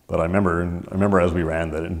I remember as we ran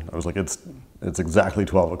that I was like, it's exactly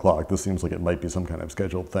 12 o'clock. This seems like it might be some kind of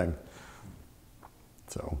scheduled thing.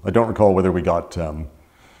 So I don't recall whether we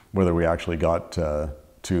actually got to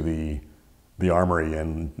the armory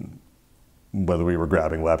and whether we were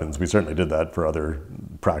grabbing weapons. We certainly did that for other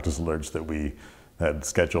practice alerts that we had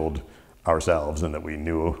scheduled ourselves and that we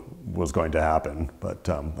knew was going to happen. But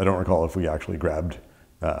I don't recall if we actually grabbed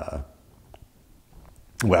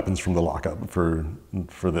weapons from the lockup for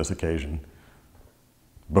this occasion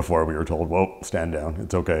before we were told, "Whoa, stand down.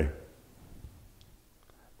 It's okay."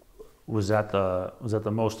 Was that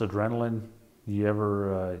the most adrenaline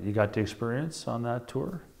You got to experience on that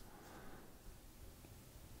tour?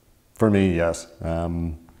 For me, yes.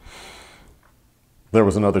 There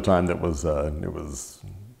was another time that was, I'm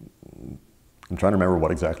trying to remember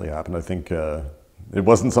what exactly happened. I think it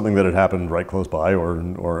wasn't something that had happened right close by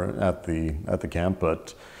or at the camp,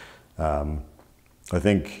 but I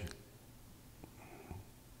think,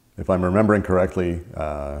 if I'm remembering correctly,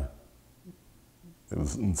 it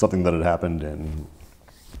was something that had happened in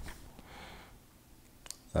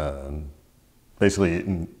basically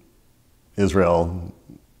in Israel.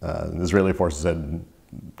 Israeli forces had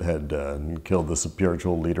killed the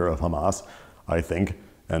spiritual leader of Hamas, I think,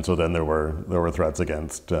 and so then there were threats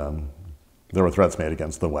made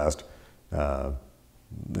against the West.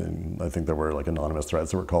 And I think there were like anonymous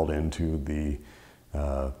threats that were called into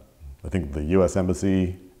I think the U.S.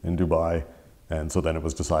 Embassy in Dubai, and so then it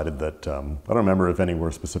was decided that I don't remember if any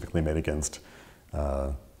were specifically made against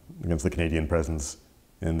the Canadian presence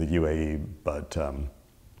in the UAE, but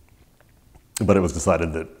it was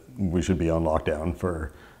decided that we should be on lockdown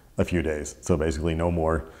for a few days. So basically, no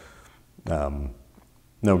more,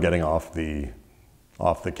 no getting off the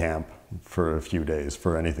camp for a few days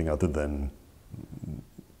for anything other than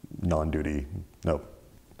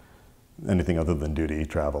anything other than duty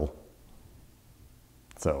travel.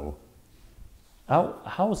 So,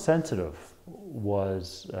 how sensitive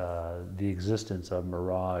was the existence of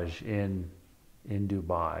Mirage in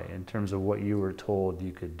Dubai in terms of what you were told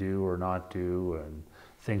you could do or not do and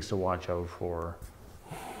things to watch out for?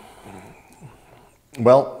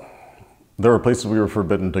 Well, there were places we were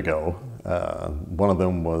forbidden to go. One of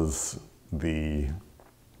them was the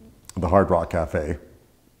Hard Rock Cafe.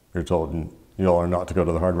 You're told you all are not to go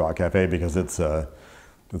to the Hard Rock Cafe because it's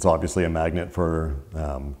obviously a magnet for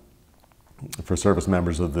service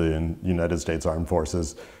members of the United States Armed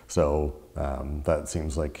Forces. So that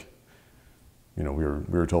seems like, we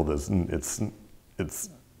were told it's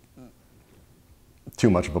too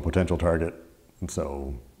much of a potential target.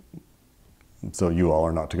 So you all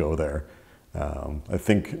are not to go there. I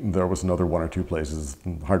think there was another one or two places.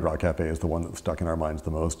 Hard Rock Cafe is the one that stuck in our minds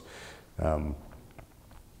the most.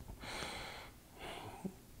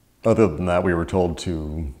 Other than that, we were told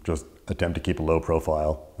to just attempt to keep a low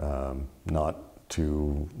profile, not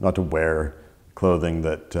to wear clothing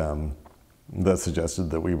that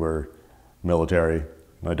suggested that we were military.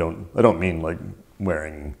 I don't mean like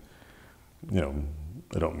wearing,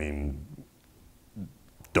 I don't mean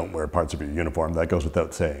don't wear parts of your uniform. That goes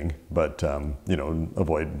without saying. But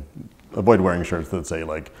avoid wearing shirts that say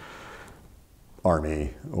like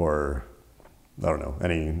Army or I don't know,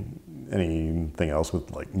 anything else with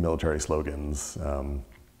like military slogans.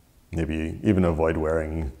 Maybe even avoid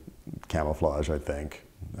wearing camouflage, I think.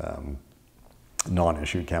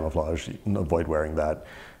 Non-issue camouflage, avoid wearing that.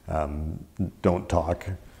 Don't talk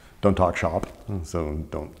shop. So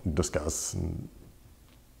don't discuss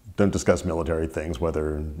military things,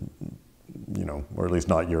 whether, or at least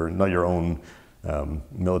not your own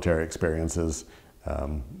military experiences.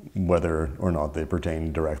 Whether or not they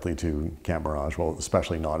pertain directly to Camp Mirage, well,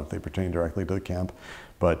 especially not if they pertain directly to the camp,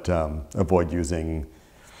 but avoid using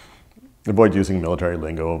military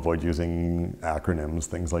lingo, avoid using acronyms,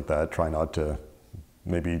 things like that. Try not to,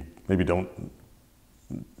 maybe don't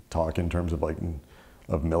talk in terms of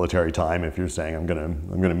of military time. If you're saying I'm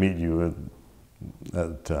gonna meet you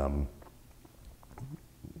at the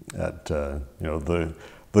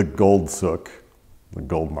gold souk, the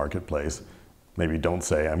gold marketplace. Maybe don't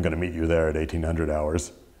say, I'm going to meet you there at 1800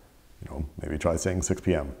 hours. Maybe try saying 6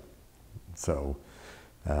 p.m. So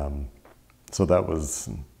that was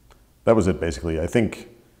it basically. I think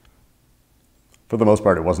for the most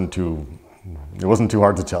part, it wasn't too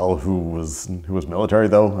hard to tell who was military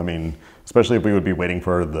though. I mean, especially if we would be waiting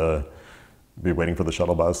for the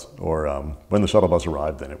shuttle bus, or when the shuttle bus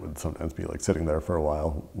arrived, then it would sometimes be like sitting there for a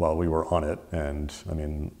while we were on it. And I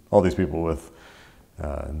mean, all these people with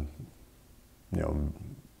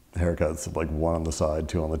haircuts of like one on the side,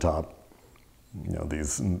 two on the top.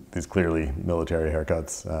 These clearly military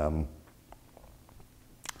haircuts.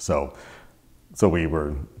 So we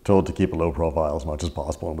were told to keep a low profile as much as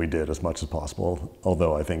possible, and we did as much as possible.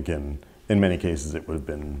 Although I think in many cases it would have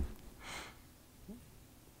been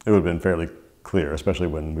fairly clear, especially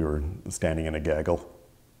when we were standing in a gaggle,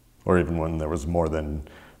 or even when there was more than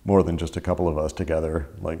just a couple of us together,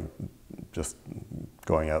 like just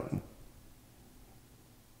going out.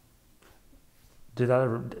 Did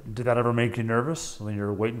that ever make you nervous when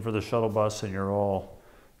you're waiting for the shuttle bus and you're all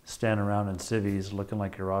standing around in civvies looking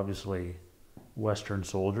like you're obviously Western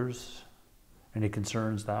soldiers? Any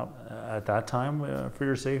concerns at that time for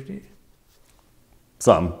your safety?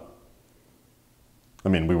 Some. I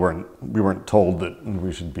mean, we weren't told that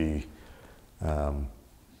we should be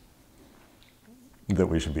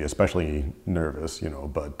especially nervous, you know.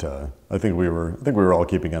 But I think we were all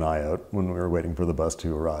keeping an eye out when we were waiting for the bus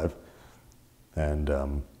to arrive,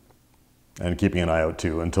 and keeping an eye out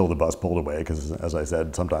too until the bus pulled away. Because, as I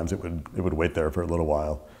said, sometimes it would wait there for a little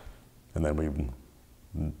while, and then we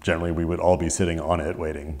would all be sitting on it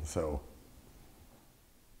waiting. So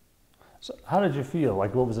how did you feel?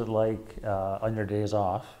 Like, what was it like on your days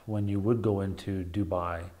off when you would go into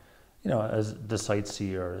Dubai, you know, as the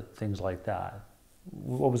sightsee or things like that?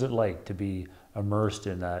 What was it like to be immersed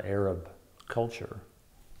in that Arab culture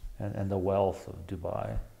and the wealth of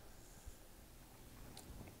Dubai?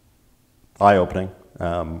 Eye-opening.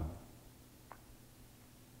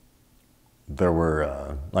 There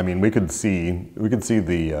were, I mean, we could see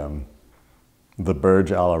the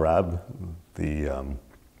Burj Al Arab, the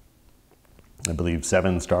I believe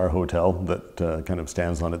 7-star hotel that kind of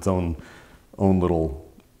stands on its own little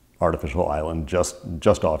artificial island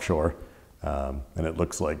just offshore, and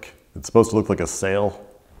it's supposed to look like a sail,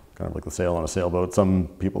 kind of like the sail on a sailboat. Some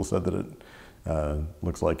people said that it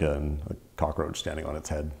looks like a cockroach standing on its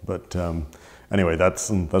head, but anyway, that's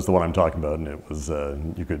the one I'm talking about, and it was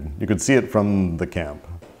you could see it from the camp,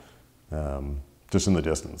 just in the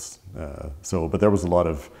distance. But there was a lot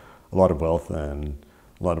of wealth and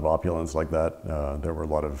a lot of opulence like that. There were a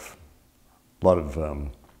lot of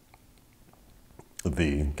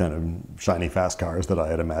the kind of shiny fast cars that I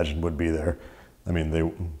had imagined would be there. I mean,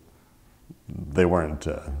 they weren't.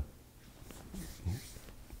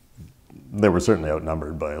 They were certainly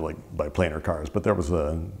outnumbered by plainer cars, but there was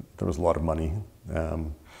a lot of money.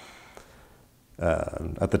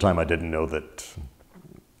 At the time, I didn't know that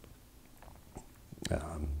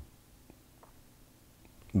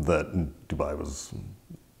that Dubai was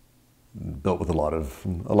built with a lot of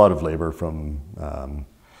labor from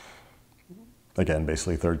again,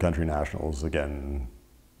 basically third country nationals, again,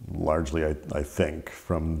 largely I think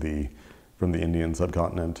from the Indian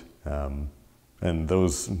subcontinent, and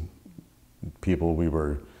those people,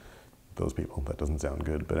 that doesn't sound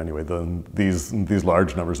good, but anyway, these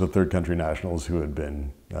large numbers of third country nationals who had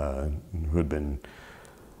been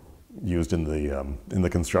used in the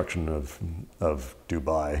construction of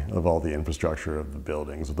Dubai, of all the infrastructure, of the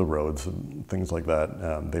buildings, of the roads, and things like that.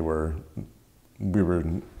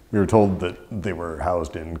 We were told that they were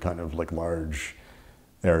housed in kind of like large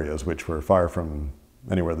areas, which were far from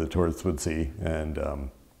anywhere the tourists would see, and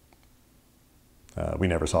we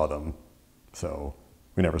never saw them. So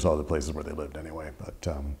we never saw the places where they lived anyway. But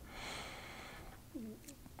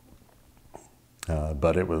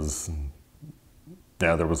it was,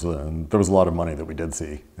 yeah, there was a lot of money that we did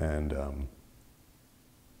see, and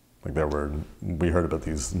we heard about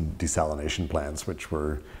these desalination plants, which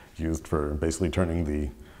were used for basically turning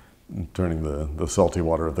the salty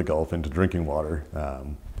water of the Gulf into drinking water,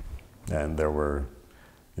 and there were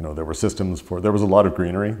systems for. There was a lot of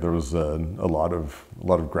greenery. There was a lot of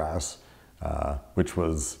grass, which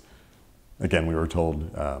was, again, we were told,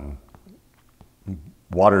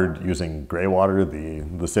 watered using gray water.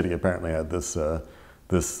 The city apparently had this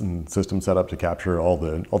system set up to capture all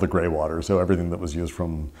the gray water. So everything that was used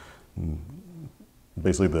from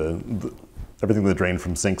basically everything that drained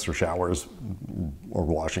from sinks or showers or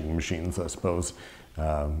washing machines, I suppose,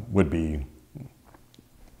 would be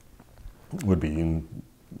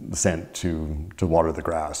sent to water the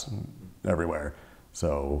grass everywhere.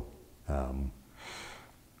 So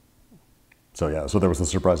there was a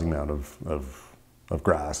surprising amount of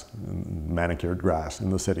grass, manicured grass in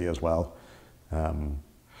the city as well. There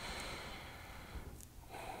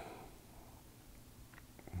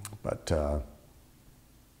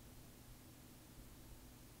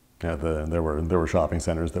were shopping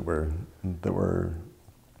centers that were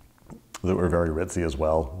very ritzy as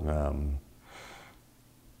well.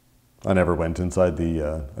 I never went inside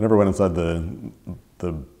the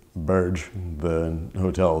Burj, the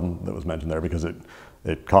hotel that was mentioned there, because it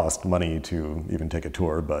cost money to even take a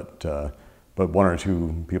tour. But one or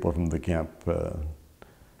two people from the camp,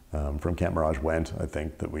 from Camp Mirage, went. I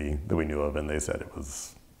think that we knew of, and they said it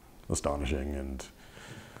was astonishing. And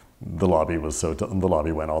the lobby was the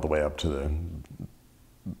lobby went all the way up to it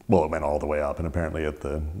went all the way up, and apparently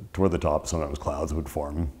toward the top sometimes clouds would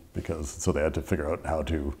form, so they had to figure out how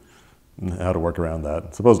to work around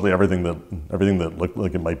that. Supposedly everything that looked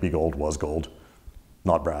like it might be gold was gold,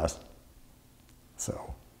 not brass.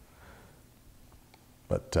 So,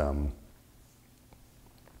 but that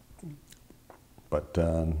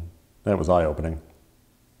was eye-opening.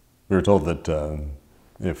 We were told that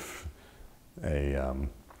if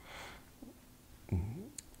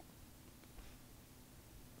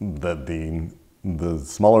that the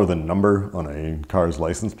smaller the number on a car's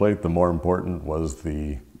license plate, the more important was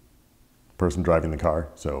the person driving the car.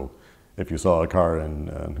 So if you saw a car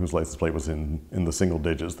whose license plate was in the single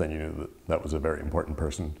digits, then you knew that that was a very important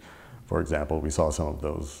person. For example, we saw some of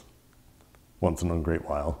those once in a great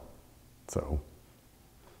while. So,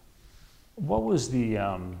 what was the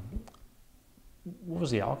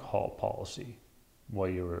alcohol policy while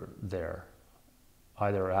you were there,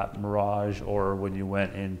 either at Mirage or when you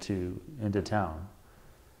went into town,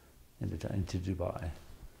 into Dubai?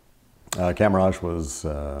 Camp Mirage was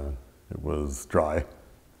it was dry,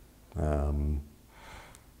 and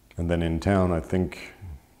then in town, I think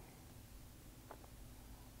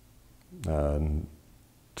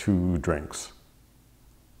 2 drinks.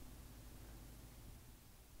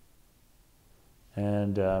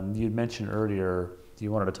 And you'd mentioned earlier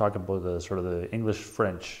you wanted to talk about the sort of the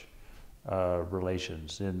English-French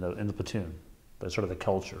relations in the platoon, but sort of the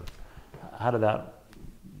culture. How did that?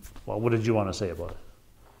 Well, what did you want to say about it?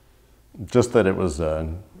 Just that it was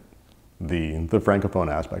the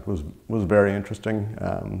francophone aspect was very interesting.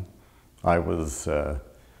 I was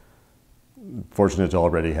fortunate to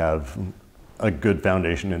already have a good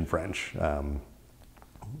foundation in French.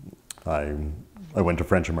 I went to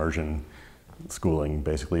French immersion schooling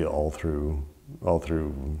basically all through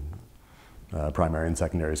primary and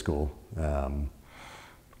secondary school, and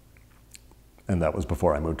that was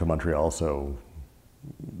before I moved to Montreal. So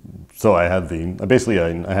I had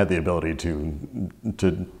the ability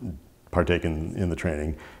to partake in the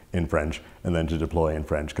training in French and then to deploy in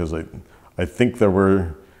French, because I think there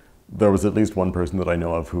was at least one person that I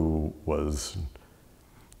know of who was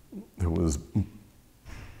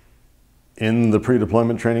in the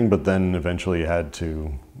pre-deployment training, but then eventually had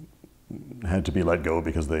to be let go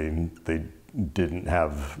because they didn't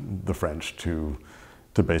have the French to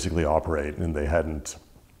basically operate, and they hadn't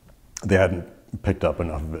picked up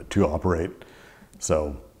enough of it to operate.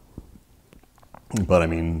 So, but I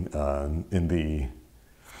mean, in the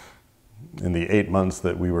 8 months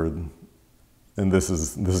that we were, and this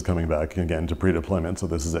is coming back again to pre-deployment. So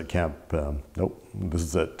this is at camp. This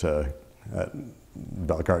is at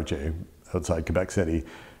Valcartier, outside Quebec City.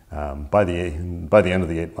 By the end of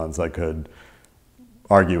the 8 months, I could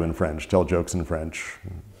argue in French, tell jokes in French,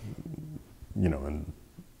 and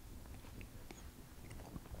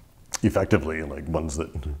effectively, like ones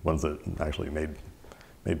that actually made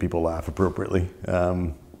people laugh appropriately,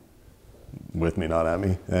 with me, not at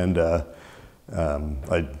me. And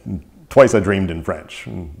twice I dreamed in French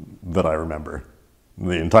that I remember.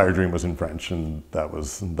 The entire dream was in French, and that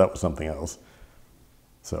was something else.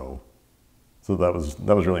 So that was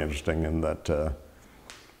really interesting, and that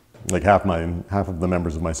like half of the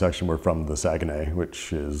members of my section were from the Saguenay,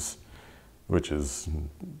 which is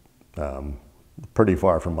pretty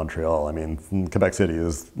far from Montreal. I mean, Quebec City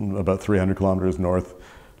is about 300 kilometers north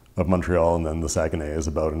of Montreal, and then the Saguenay is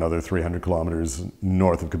about another 300 kilometers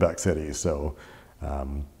north of Quebec City. So, I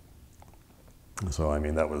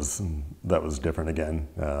mean, that was different again.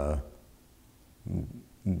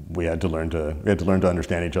 We had to learn to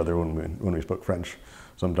understand each other when we spoke French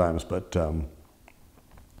sometimes, but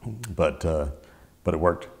it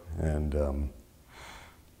worked, and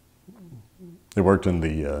it worked, and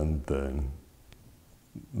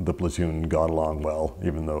the platoon got along well,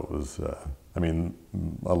 even though it was. I mean,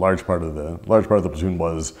 a large part of the platoon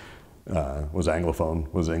was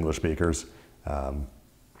Anglophone, was English speakers.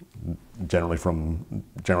 Generally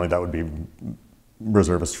that would be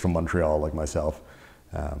reservists from Montreal, like myself.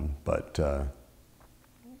 But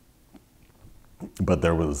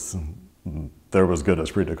there was good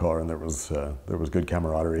esprit de corps, and there was good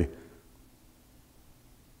camaraderie.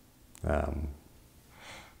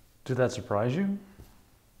 Did that surprise you?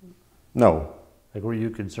 No. Like, were you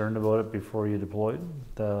concerned about it before you deployed,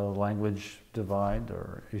 the language divide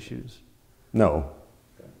or issues? No.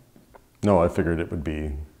 No, I figured it would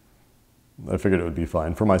be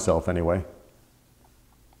fine for myself anyway.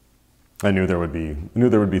 I knew there would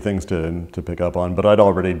be things to pick up on, but I'd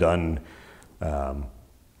already done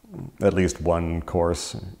at least one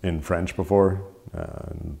course in French before.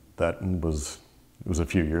 That was a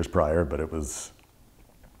few years prior, but it was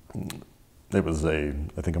I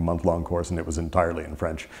think a month-long course, and it was entirely in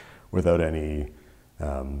French, without any.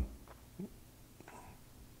 I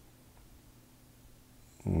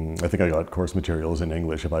think I got course materials in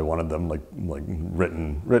English if I wanted them, like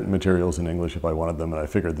written materials in English if I wanted them, and I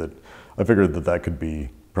figured that could be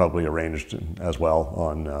probably arranged as well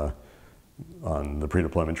on the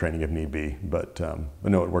pre-deployment training if need be. But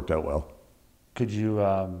no, it worked out well. Could you?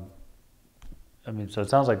 I mean, so it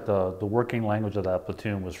sounds like the working language of that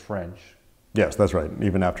platoon was French. Yes, that's right.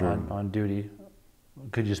 Even after on duty.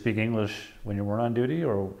 Could you speak English when you weren't on duty,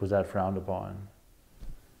 or was that frowned upon?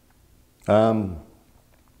 No,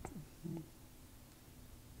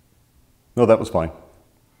 that was fine.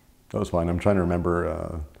 That was fine. I'm trying to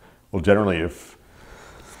remember. Well, generally, if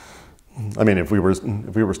we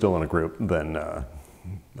were still in a group, then I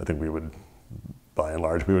think we would, by and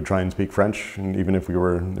large, we would try and speak French, and even if we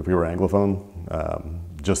were Anglophone,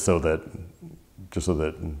 just so that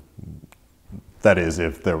that is,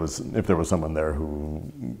 if there was someone there who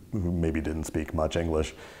maybe didn't speak much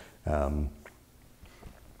English.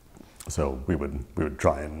 So we would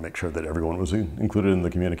try and make sure that everyone was included in the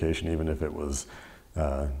communication, even if it was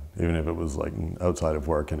like outside of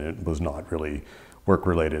work and it was not really work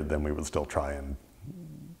related. Then we would still try and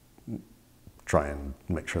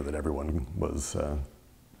make sure that everyone was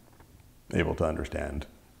able to understand.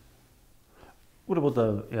 What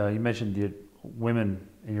about you mentioned the women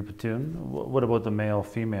in your platoon. What about the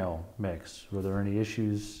male-female mix? Were there any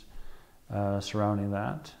issues surrounding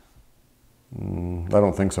that? I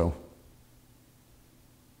don't think so.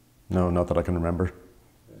 No, not that I can remember.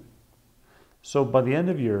 So by the end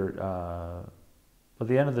of the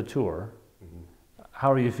tour,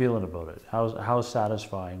 how are you feeling about it? How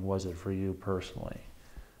satisfying was it for you personally?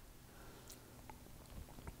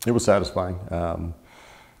 It was satisfying.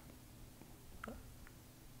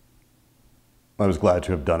 I was glad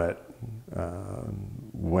to have done it.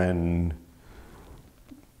 When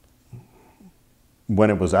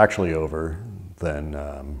it was actually over, then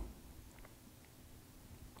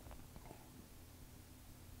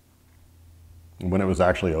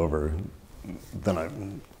I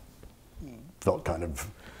felt kind of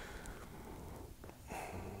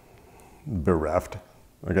bereft,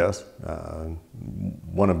 I guess.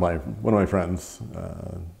 One of my friends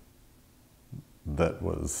that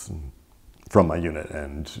was from my unit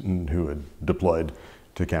and who had deployed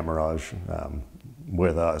to Camp Mirage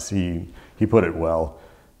with us, he put it well.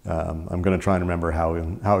 I'm going to try and remember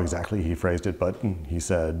how exactly he phrased it, but he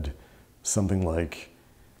said something like,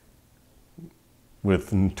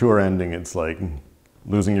 with tour ending, it's like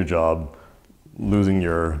losing your job, losing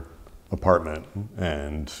your apartment,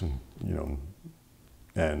 and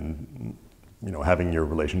having your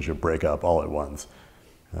relationship break up all at once.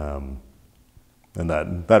 And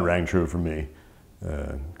that rang true for me,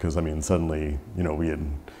 because suddenly, we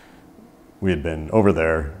had been over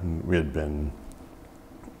there, we had been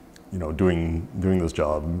doing this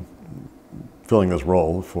job, filling this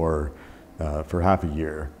role for half a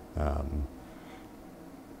year.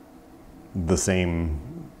 The same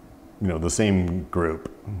group,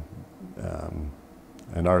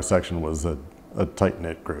 and our section was a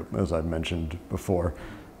tight-knit group, as I've mentioned before,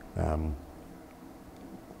 and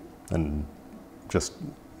just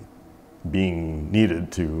being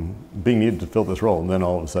needed to fill this role. And then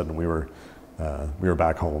all of a sudden we were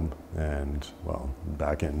back home, and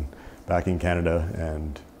back in Canada,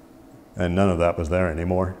 and none of that was there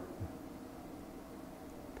anymore.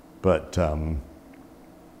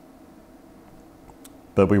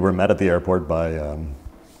 But we were met at the airport by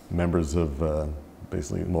members of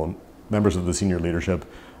members of the senior leadership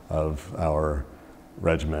of our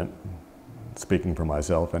regiment. Speaking for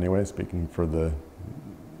myself anyway, speaking for the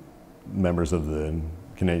members of the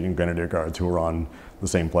Canadian Grenadier Guards who were on the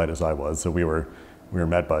same flight as I was. So we were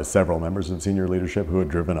met by several members of senior leadership who had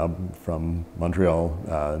driven up from Montreal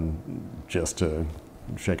just to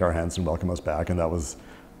shake our hands and welcome us back, and that was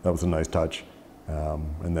a nice touch.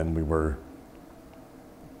 And then we were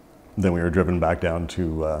driven back down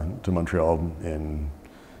to Montreal in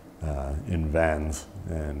vans,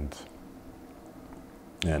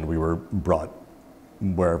 and we were brought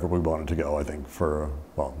wherever we wanted to go. I think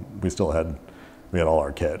we had all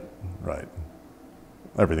our kit, right?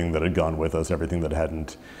 Everything that had gone with us, everything that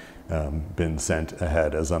hadn't been sent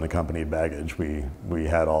ahead as unaccompanied baggage, we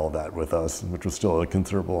had all of that with us, which was still a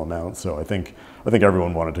considerable amount. So I think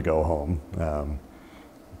everyone wanted to go home.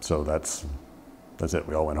 So that's it.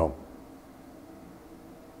 We all went home.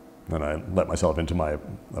 Then I let myself into my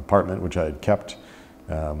apartment, which I had kept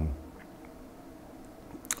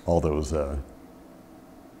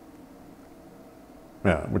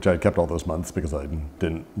which I had kept all those months because I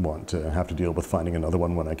didn't want to have to deal with finding another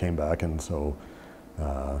one when I came back. And so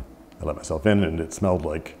I let myself in, and it smelled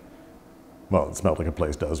like a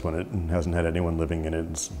place does when it hasn't had anyone living in it.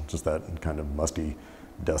 It's just that kind of musty,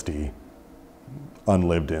 dusty,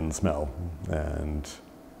 unlived in smell. And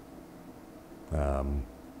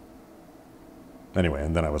anyway,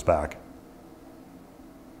 and then I was back.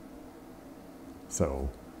 So,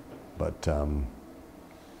 but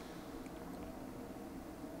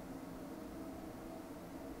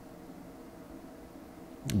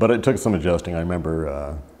but it took some adjusting. I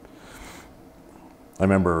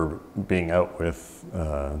remember being out with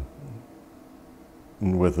a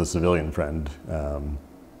civilian friend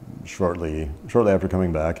shortly after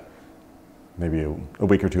coming back, maybe a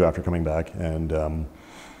week or two after coming back, and I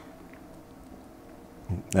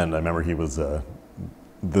remember he was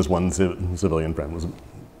this one civilian friend was,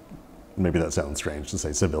 maybe that sounds strange to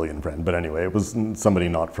say civilian friend, but anyway, it was somebody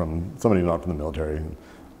not from the military,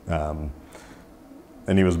 and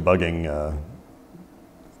he was bugging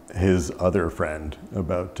his other friend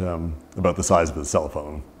about the size of his cell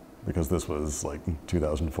phone, because this was like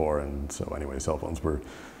 2004, and so anyway, cell phones were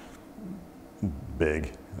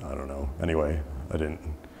big. I don't know. Anyway, I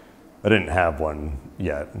didn't have one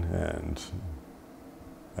yet, and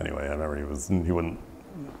anyway, I remember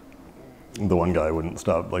the one guy wouldn't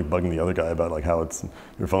stop like bugging the other guy about like how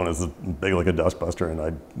your phone is big like a dustbuster, and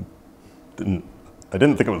I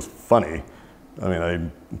didn't think it was funny. I mean, I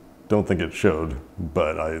don't think it showed,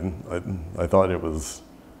 but I thought it was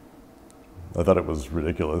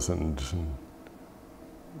ridiculous, and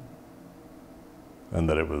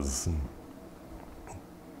that it was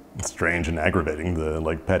strange and aggravating, the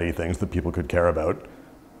like petty things that people could care about.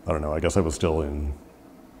 I don't know. I guess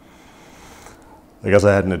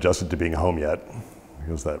I hadn't adjusted to being home yet,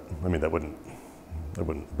 because that wouldn't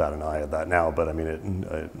bat an eye at that now. But I mean,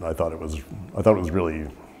 I thought it was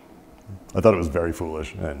very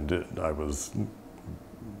foolish, and I was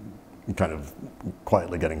kind of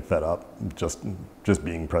quietly getting fed up just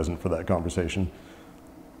being present for that conversation.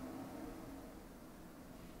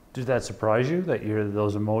 Did that surprise you, that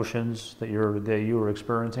those emotions that you were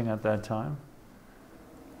experiencing at that time?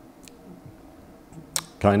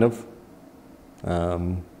 Kind of.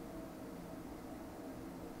 I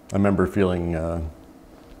remember feeling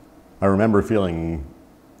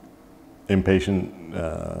impatient,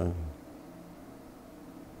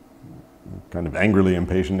 kind of angrily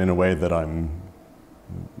impatient in a way that I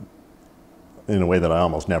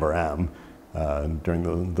almost never am.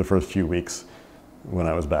 During the first few weeks when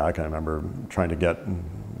I was back, I remember trying to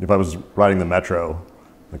if I was riding the metro,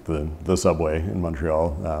 like the subway in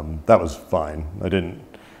Montreal, that was fine. I didn't,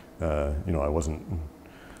 I wasn't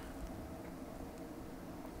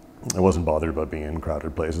bothered about being in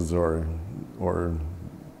crowded places or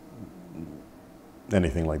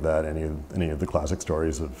anything like that. Any of the classic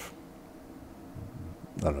stories of,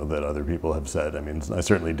 I don't know, that other people have said. I mean, I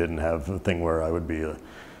certainly didn't have a thing where I would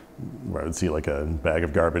see like a bag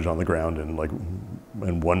of garbage on the ground and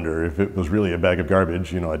wonder if it was really a bag of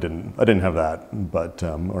garbage. I didn't have that, but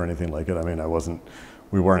or anything like it. I mean,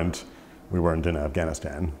 we weren't in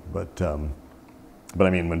Afghanistan, but I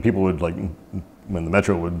mean, when people would when the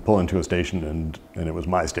metro would pull into a station and it was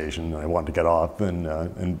my station and I wanted to get off,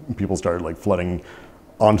 and people started flooding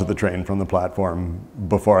onto the train from the platform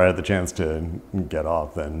before I had the chance to get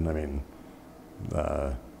off, then I mean,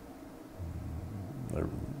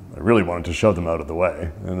 I really wanted to shove them out of the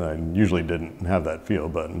way, and I usually didn't have that feel,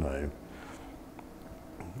 but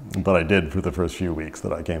I did for the first few weeks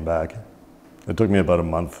that I came back. It took me about a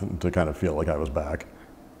month to kind of feel like I was back.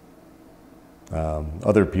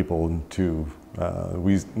 Other people too.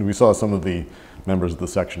 We saw some of the members of the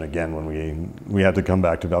section again when we had to come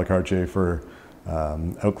back to Valcartier for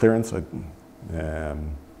out clearance.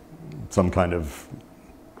 Some kind of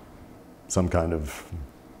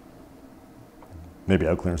maybe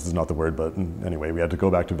out clearance is not the word, but anyway, we had to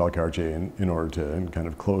go back to Valcartier in order to kind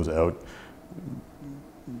of close out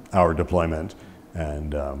our deployment,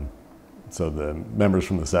 and so the members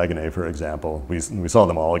from the Saguenay, for example, we saw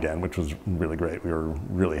them all again, which was really great. We were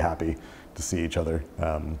really happy to see each other.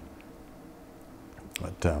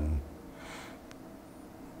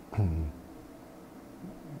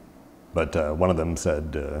 But one of them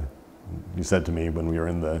said, he said to me when we were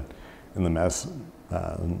in the mess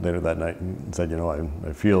later that night, and said,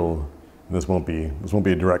 I feel, this won't be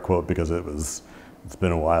a direct quote because it's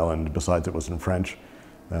been a while, and besides it was in French.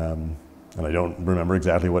 And I don't remember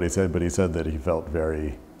exactly what he said, but he said that he felt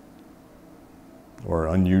very, or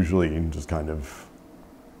unusually, just kind of,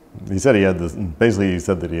 he said he had this, basically he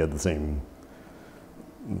said that he had the same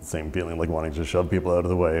feeling, like wanting to shove people out of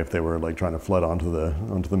the way if they were trying to flood onto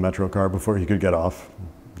the metro car before he could get off.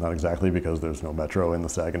 Not exactly, because there's no metro in the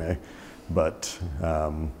Saguenay, but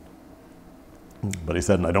he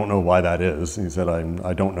said, and I don't know why that is. He said,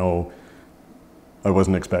 I don't know. I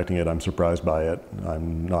wasn't expecting it. I'm surprised by it.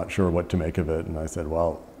 I'm not sure what to make of it. And I said,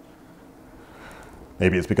 well,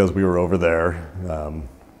 maybe it's because we were over there,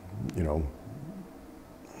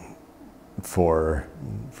 for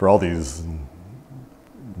all these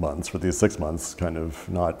months, for these 6 months, kind of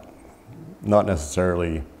not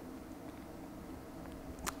necessarily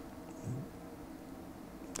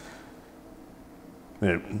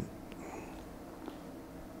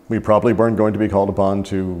we probably weren't going to be called upon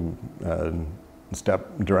to step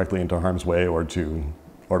directly into harm's way or to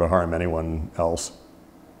harm anyone else.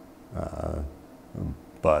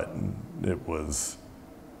 But it was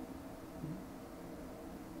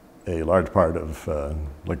a large part of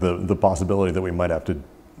like the possibility that we might have to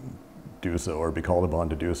do so or be called upon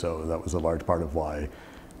to do so. That was a large part of why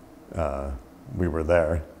we were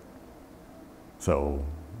there. So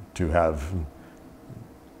to have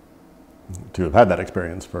had that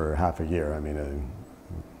experience for half a year, I mean, I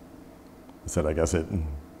said, I guess it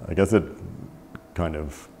kind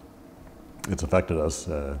of, it's affected us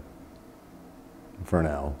for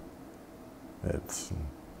now. It's,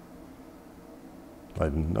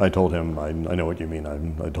 I told him, I know what you mean.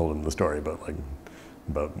 I told him the story about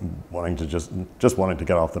wanting to just wanting to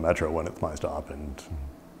get off the metro when it's my stop,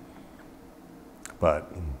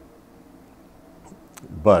 but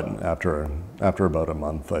after about a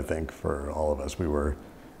month, I think for all of us, we were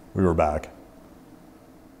back.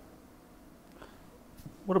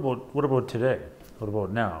 What about today? What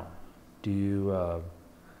about now? Do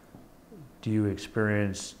you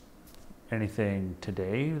experience anything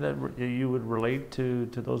today that you would relate to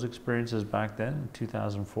those experiences back then in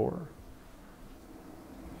 2004?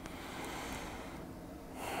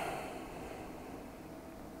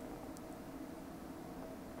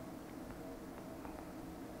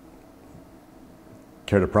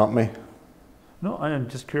 Care to prompt me? No, I am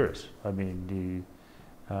just curious. I mean,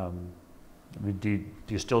 do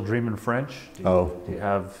you still dream in French? Do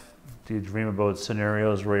you dream about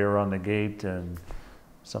scenarios where you're on the gate and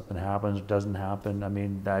something happens, doesn't happen? I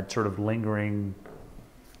mean, that sort of lingering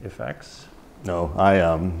effects? No, I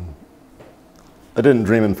didn't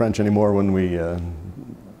dream in French anymore when we,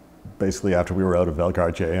 basically after we were out of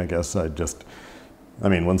Valcartier, I guess. I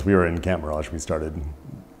mean, once we were in Camp Mirage, we started,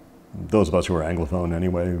 those of us who were Anglophone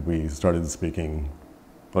anyway, we started speaking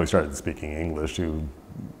English to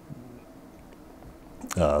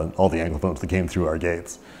all the Anglophones that came through our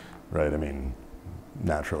gates, right? I mean,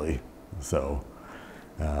 naturally. So,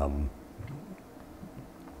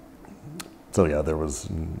 so yeah, there was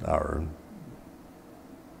our,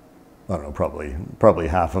 I don't know, probably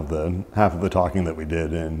half of the talking that we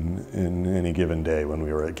did in any given day when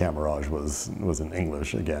we were at Camp Mirage was in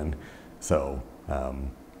English again. So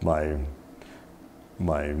my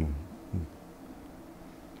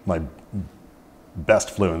best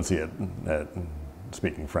fluency at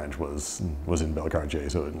speaking French was in Valcartier,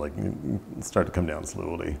 so it started to come down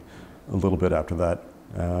slowly a little bit after that.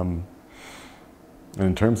 And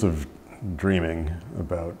in terms of dreaming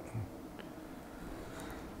about,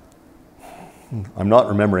 I'm not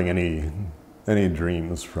remembering any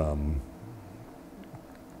dreams from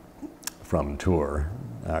tour,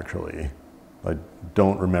 actually. I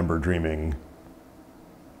don't remember dreaming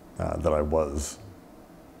that I was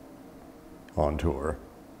on tour.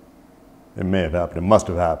 It may have happened. It must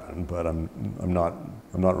have happened, but I'm not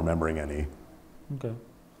remembering any. Okay.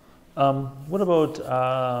 What about?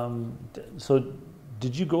 So,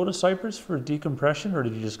 did you go to Cyprus for decompression, or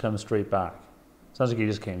did you just come straight back? Sounds like you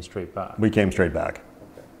just came straight back. We came straight back.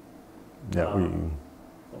 Okay. Yeah,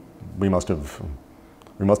 we must have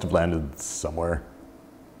landed somewhere,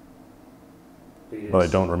 but I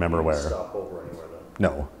don't remember where. Stop over anywhere then?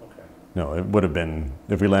 No. Okay. No, it would have been,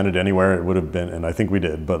 if we landed anywhere, it would have been, and I think we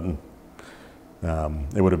did, but it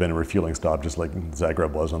would have been a refueling stop, just like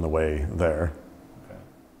Zagreb was on the way there. Okay.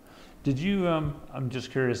 Did you? I'm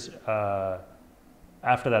just curious.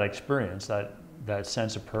 After that experience, that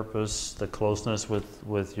sense of purpose, the closeness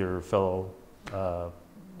with your fellow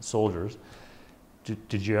soldiers,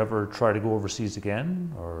 did you ever try to go overseas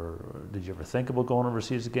again, or did you ever think about going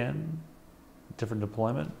overseas again? Different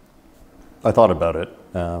deployment? I thought about it,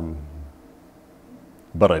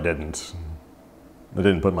 but I didn't. I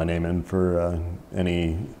didn't put my name in for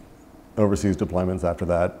any overseas deployments after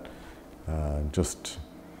that. Just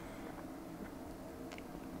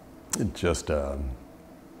a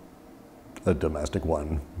domestic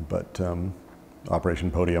one, but Operation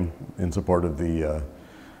Podium in support of the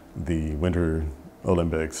Winter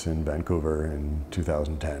Olympics in Vancouver in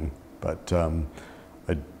 2010. But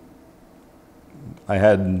I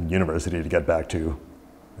had university to get back to,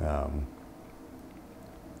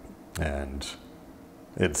 and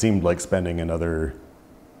it seemed like spending another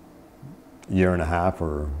year and a half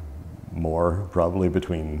or more, probably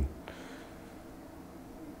between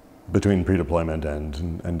pre-deployment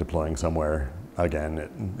and deploying somewhere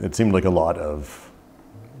again. It seemed like a lot of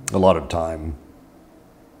time,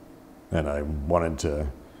 and I wanted to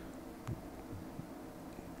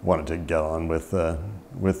get on with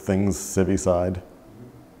things civvy side.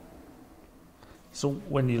 So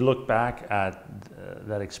when you look back at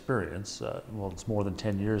that experience, well, it's more than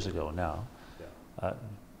 10 years ago now. Yeah.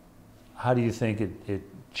 How do you think it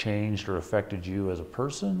changed or affected you as a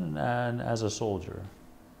person and as a soldier?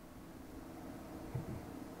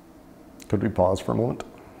 Could we pause for a moment?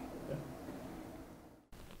 Yeah.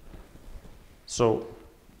 So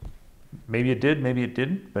maybe it did, maybe it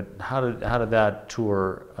didn't, but how did that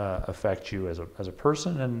tour affect you as a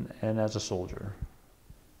person and as a soldier?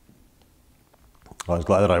 I was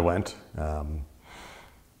glad that I went.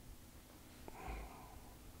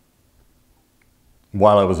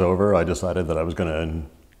 While I was over, I decided that I was going to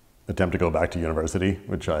attempt to go back to university,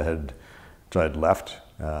 which I had left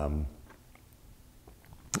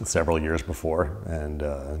several years before, and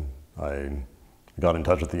I got in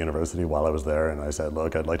touch with the university while I was there, and I said,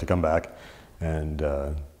 look, I'd like to come back, and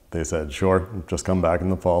they said, sure, just come back in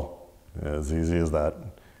the fall, as easy as that.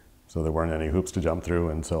 So there weren't any hoops to jump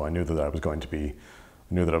through, and so I knew that I was going to be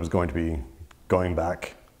going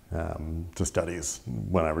back to studies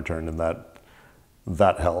when I returned, and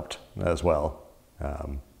that helped as well.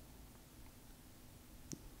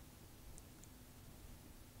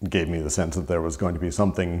 Gave me the sense that there was going to be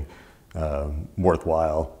something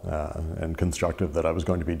worthwhile and constructive that I was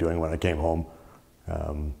going to be doing when I came home,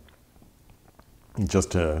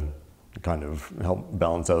 just to kind of help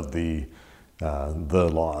balance out the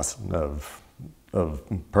loss of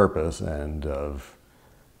purpose and of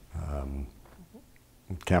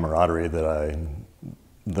camaraderie that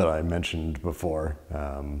I mentioned before.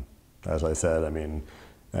 As I said, I mean,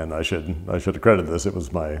 and I should accredit this. It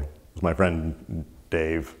was my friend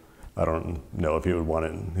Dave. I don't know if he would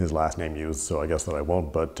want his last name used, so I guess that I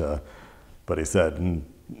won't. But he said, in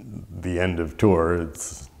the end of tour,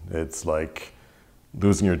 it's like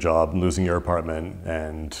losing your job, losing your apartment,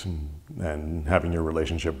 and having your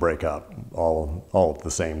relationship break up all at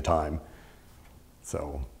the same time.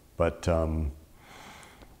 So, but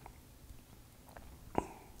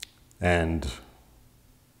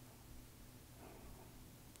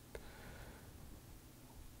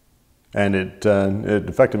and it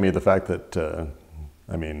affected me, the fact that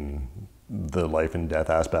I mean, the life and death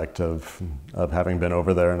aspect of having been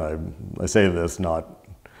over there, and I say this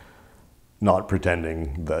not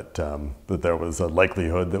pretending that that there was a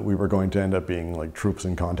likelihood that we were going to end up being like troops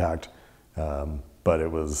in contact, but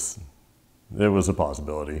it was a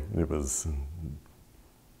possibility. It was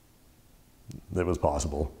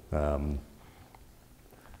possible,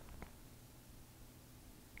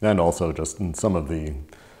 and also just some of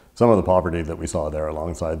the poverty that we saw there,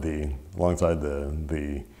 alongside the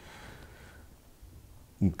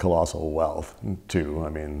colossal wealth too. I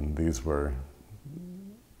mean, it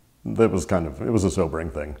was a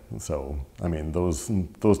sobering thing. So I mean, those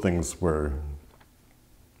things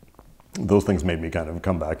made me kind of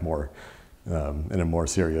come back more in a more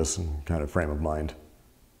serious kind of frame of mind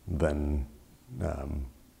than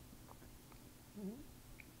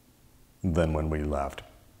when we left.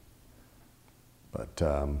 But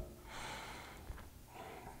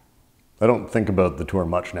I don't think about the tour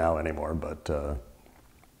much now anymore, but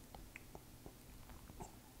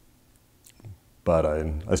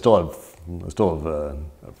I still have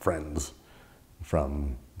friends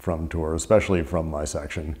from tour, especially from my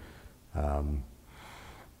section.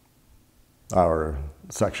 Our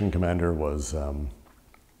section commander was,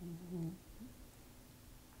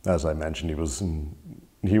 as I mentioned,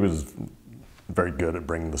 he was very good at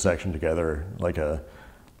bringing the section together like a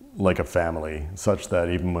family, such that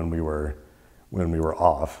even when we were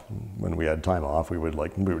off, when we had time off, we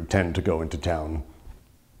would tend to go into town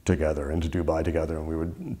together, into Dubai together, and we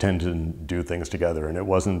would tend to do things together. And it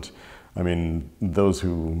wasn't, I mean, those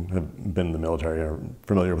who have been in the military are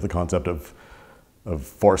familiar with the concept of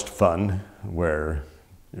forced fun, where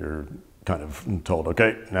you're kind of told,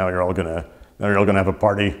 okay, now you're all gonna have a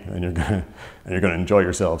party, and you're gonna enjoy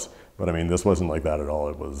yourselves. But I mean, this wasn't like that at all.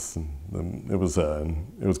 It was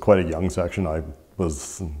quite a young section. I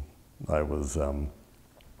was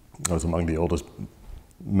among the oldest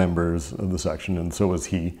members of the section, and so was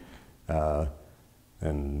he.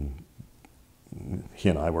 And he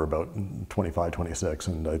and I were about 25, 26,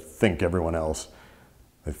 and I think everyone else,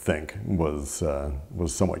 was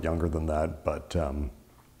somewhat younger than that. But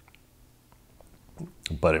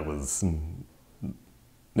it was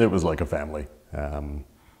like a family.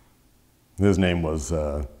 His name was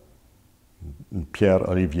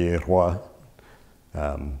Pierre-Olivier Roy.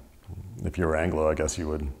 If you were Anglo, I guess you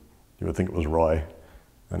would think it was Roy.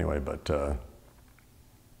 Anyway, but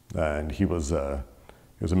and he was a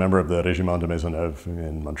member of the Régiment de Maisonneuve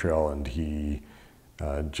in Montreal, and he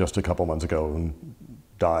just a couple months ago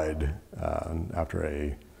died after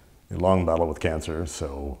long battle with cancer.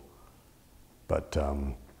 So, but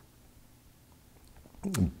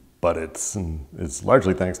it's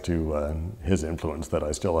largely thanks to his influence that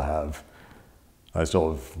I still have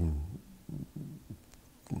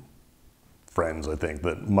friends, I think,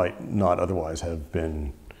 that might not otherwise have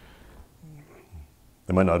been.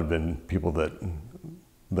 They might not have been people that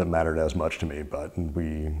mattered as much to me, but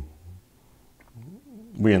we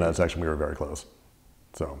in that section, we were very close.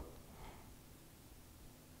 So.